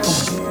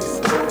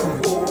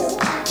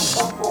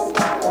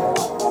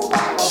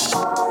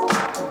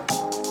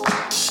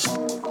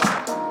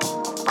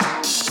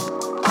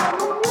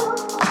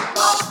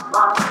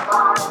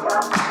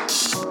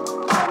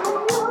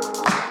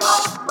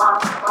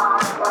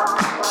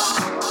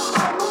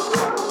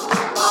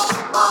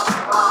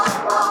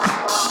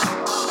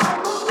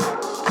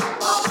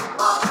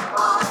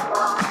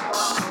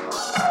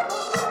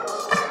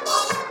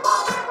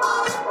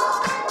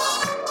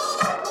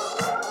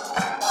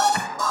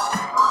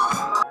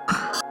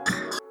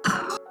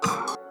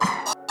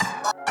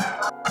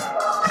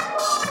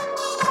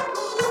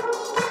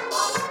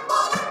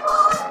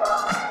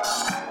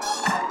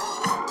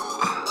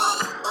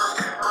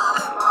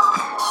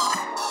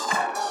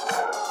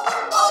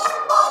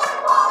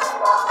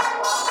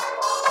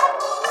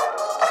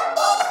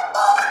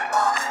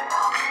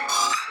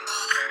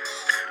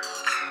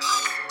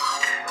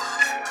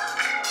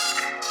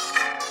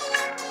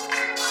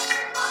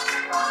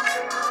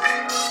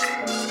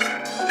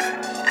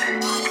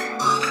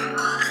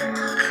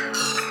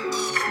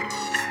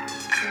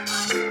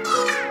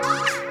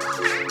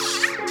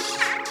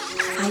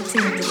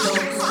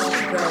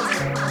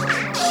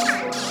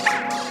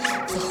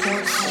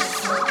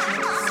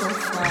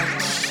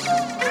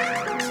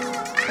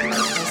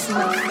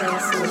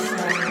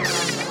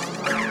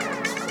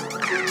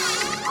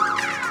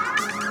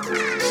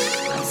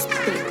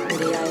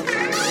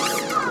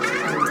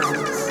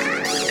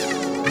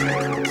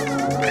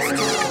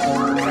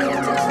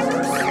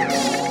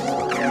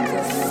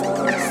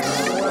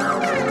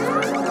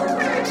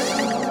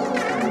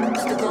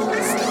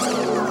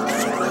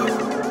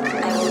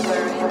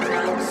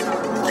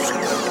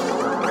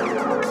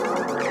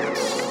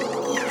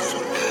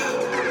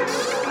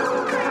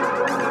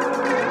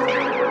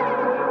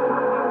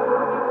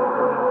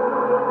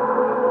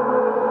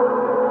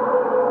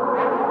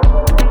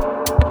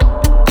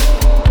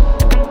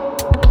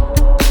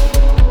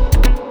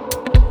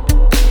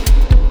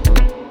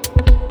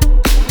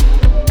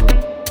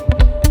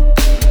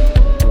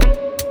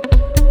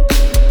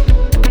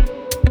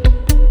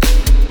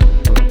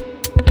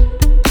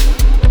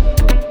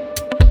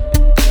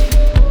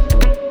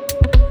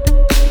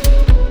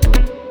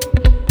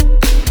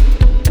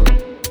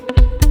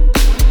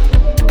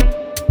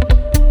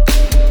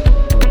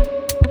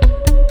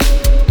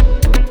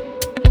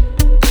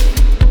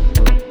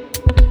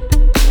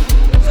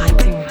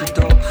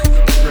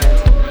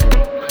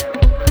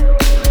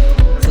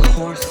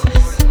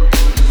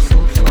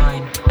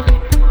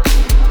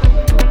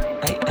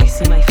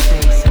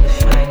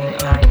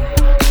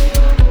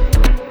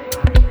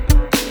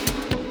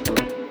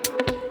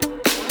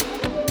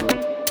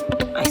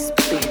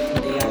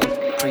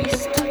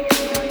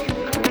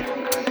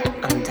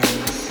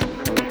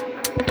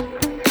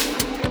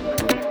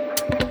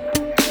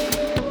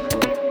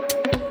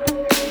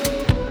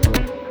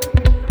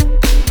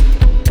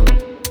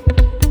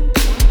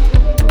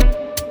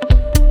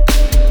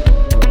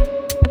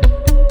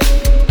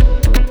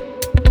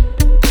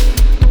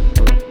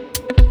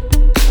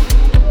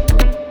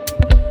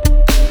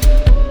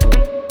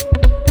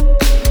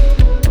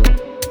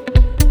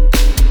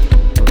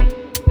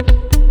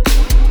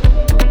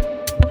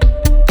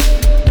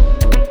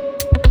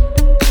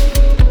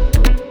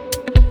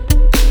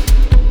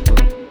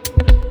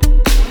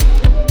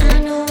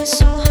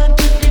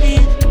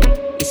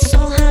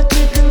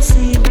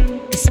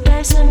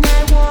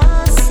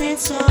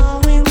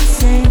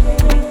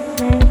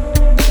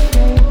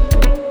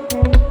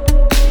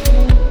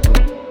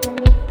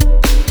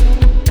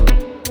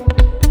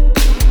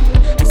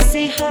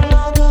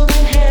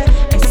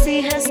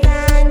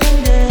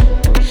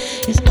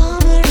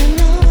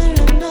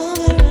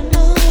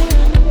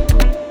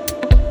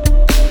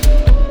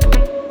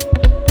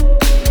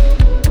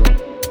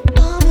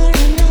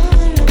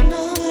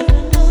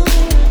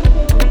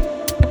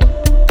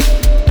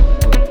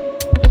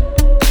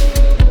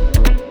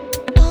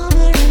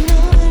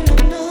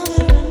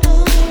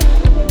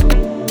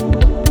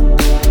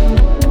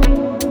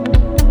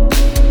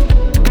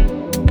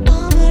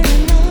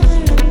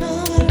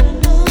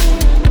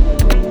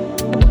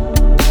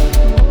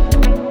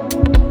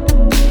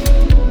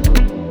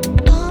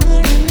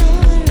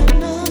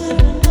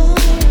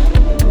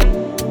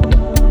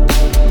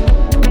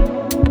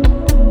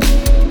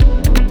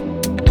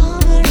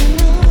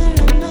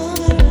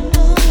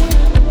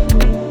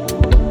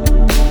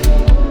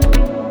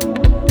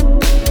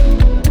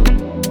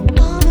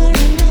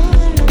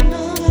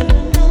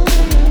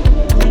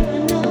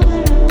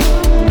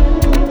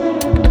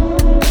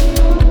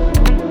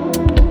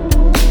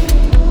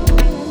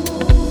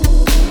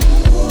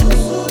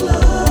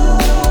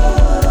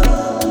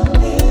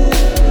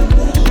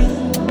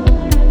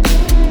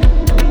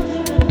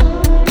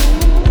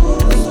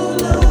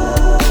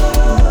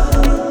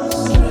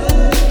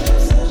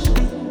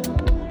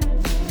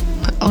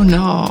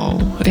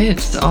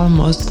 It's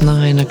almost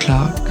 9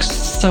 o'clock,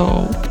 so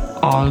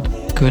all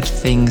good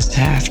things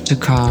have to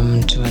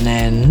come to an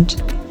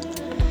end.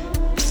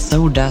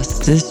 So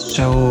does this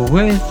show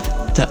with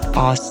the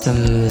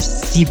awesome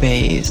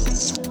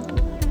Seebase.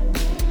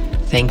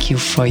 Thank you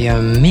for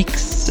your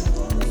mix,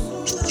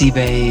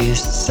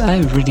 Seebase.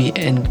 I really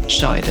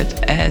enjoyed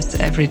it as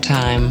every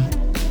time.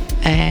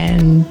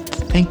 And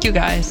thank you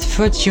guys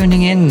for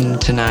tuning in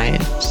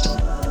tonight.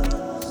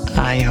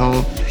 I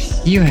hope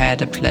you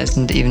had a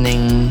pleasant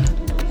evening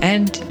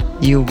and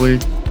you will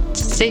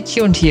stay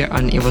tuned here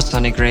on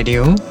Evosonic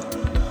Radio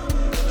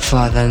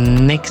for the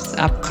next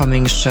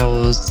upcoming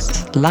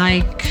shows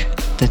like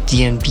the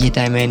D&B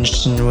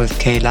Dimension with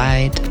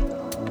K-Light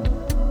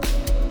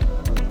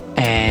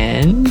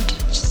and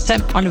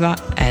Sam Oliver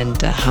and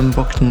the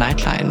Hamburg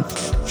Nightline,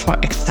 for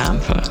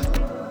example.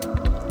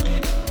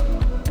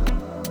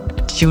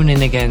 Tune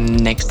in again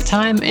next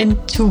time in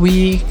 2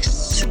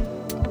 weeks.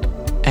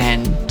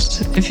 And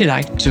if you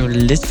like to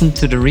listen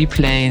to the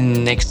replay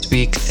next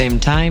week, same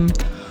time,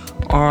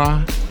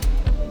 or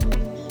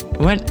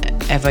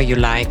whenever you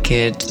like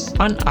it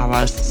on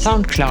our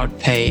SoundCloud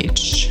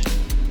page,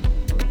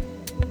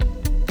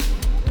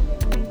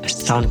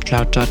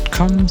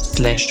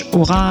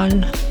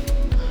 soundcloud.com/Ohral,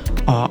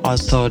 or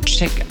also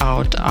check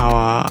out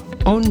our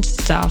own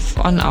stuff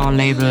on our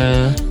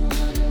label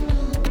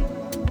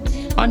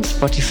on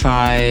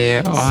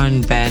Spotify,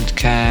 on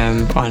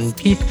Bandcamp, on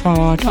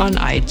Beatport, on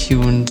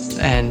iTunes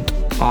and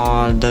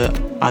all the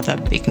other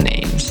big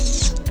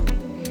names.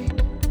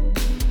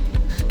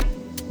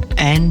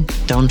 And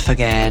don't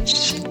forget,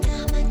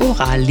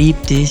 Ohral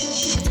liebt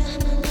dich.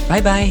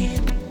 Bye bye.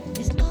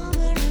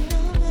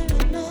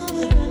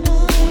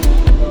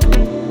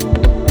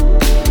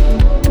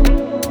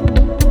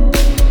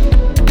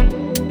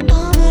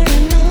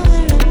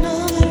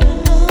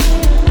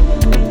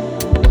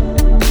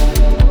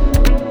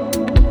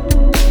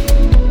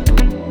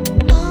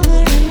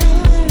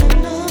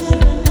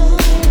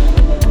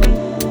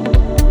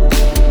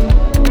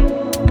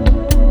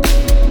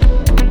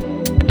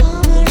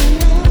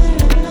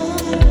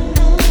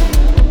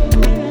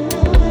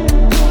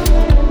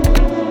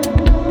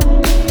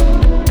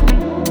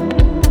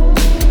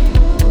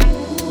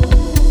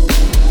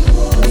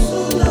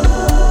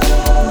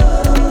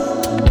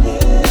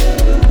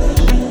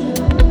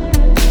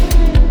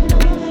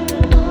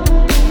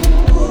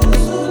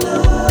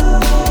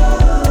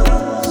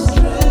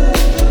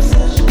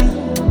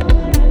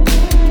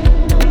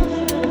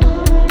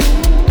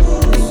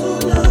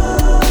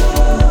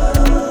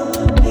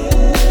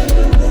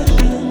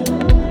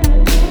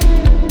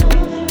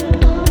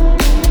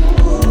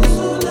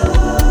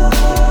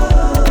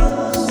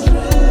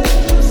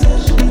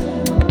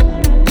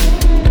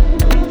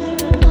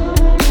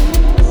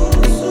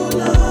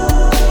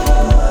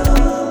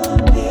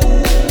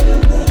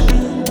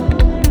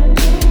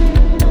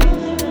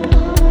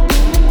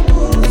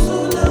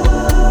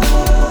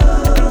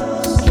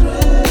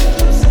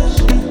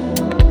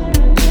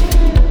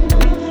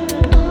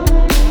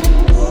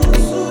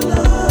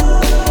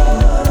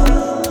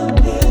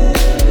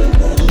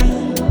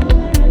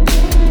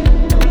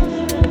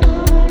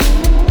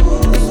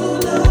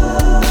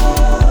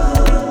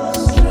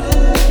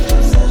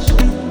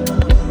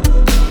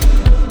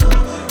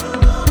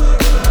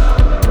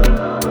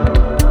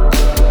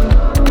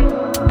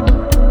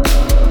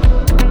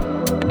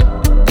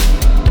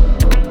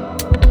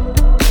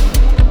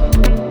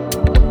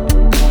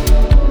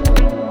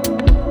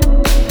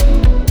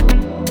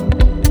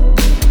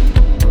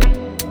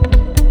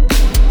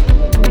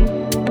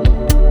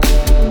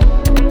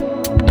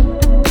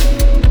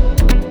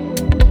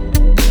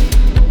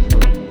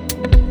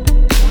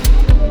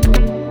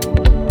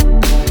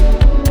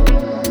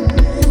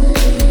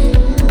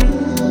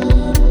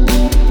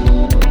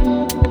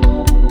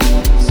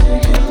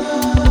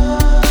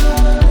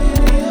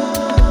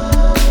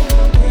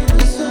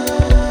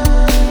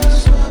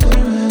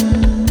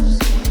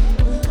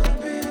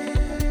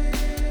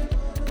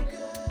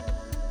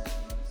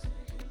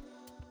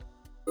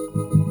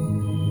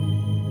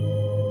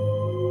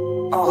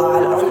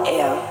 Ohral on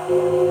air.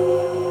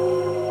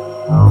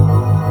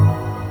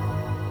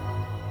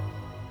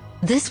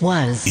 This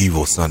was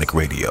Evosonic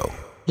Radio.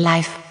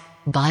 Life.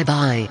 Bye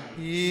bye.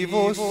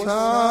 Evosonic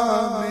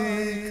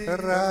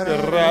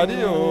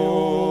Radio.